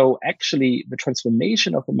 So actually, the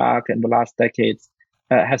transformation of America in the last decades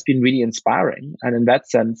has been really inspiring. And in that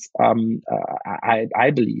sense,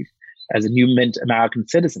 I believe, as a new mint American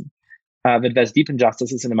citizen, that there's deep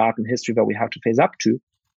injustices in American history that we have to face up to.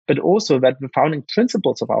 but also that the founding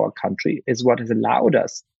principles of our country is what has allowed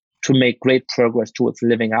us to make great progress towards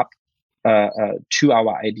living up to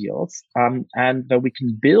our ideals, and that we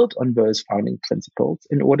can build on those founding principles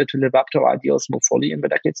in order to live up to our ideals more fully in the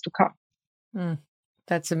decades to come.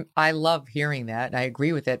 I love hearing that. I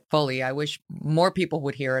agree with it fully. I wish more people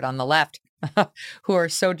would hear it on the left who are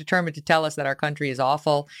so determined to tell us that our country is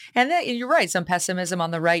awful. And that, you're right, some pessimism on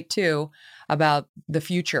the right too about the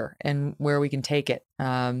future and where we can take it.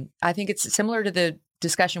 I think it's similar to the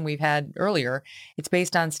discussion we've had earlier. It's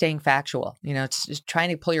based on staying factual. It's just trying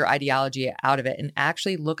to pull your ideology out of it and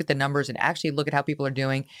actually look at the numbers and actually look at how people are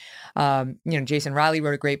doing. Jason Riley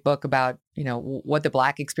wrote a great book about, what the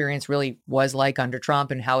Black experience really was like under Trump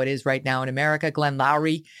and how it is right now in America. Glenn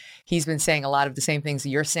Loury, he's been saying a lot of the same things that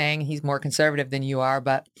you're saying. He's more conservative than you are,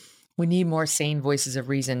 but we need more sane voices of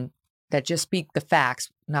reason that just speak the facts,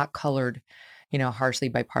 not colored harshly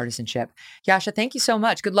by partisanship. Yascha, thank you so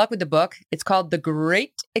much. Good luck with the book. It's called The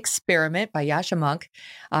Great Experiment by Yascha Mounk,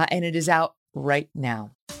 and it is out right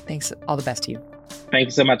now. Thanks. All the best to you. Thank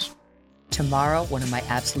you so much. Tomorrow, one of my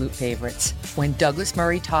absolute favorites. When Douglas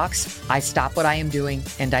Murray talks, I stop what I am doing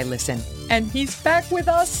and I listen. And he's back with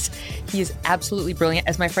us. He is absolutely brilliant.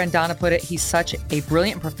 As my friend Donna put it, he's such a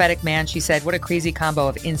brilliant and prophetic man. She said, what a crazy combo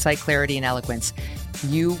of insight, clarity, and eloquence.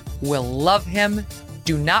 You will love him.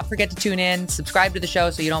 Do not forget to tune in, subscribe to the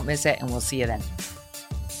show so you don't miss it, and we'll see you then.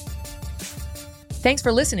 Thanks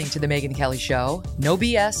for listening to The Megyn Kelly Show. No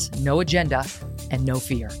BS, no agenda, and no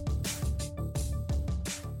fear.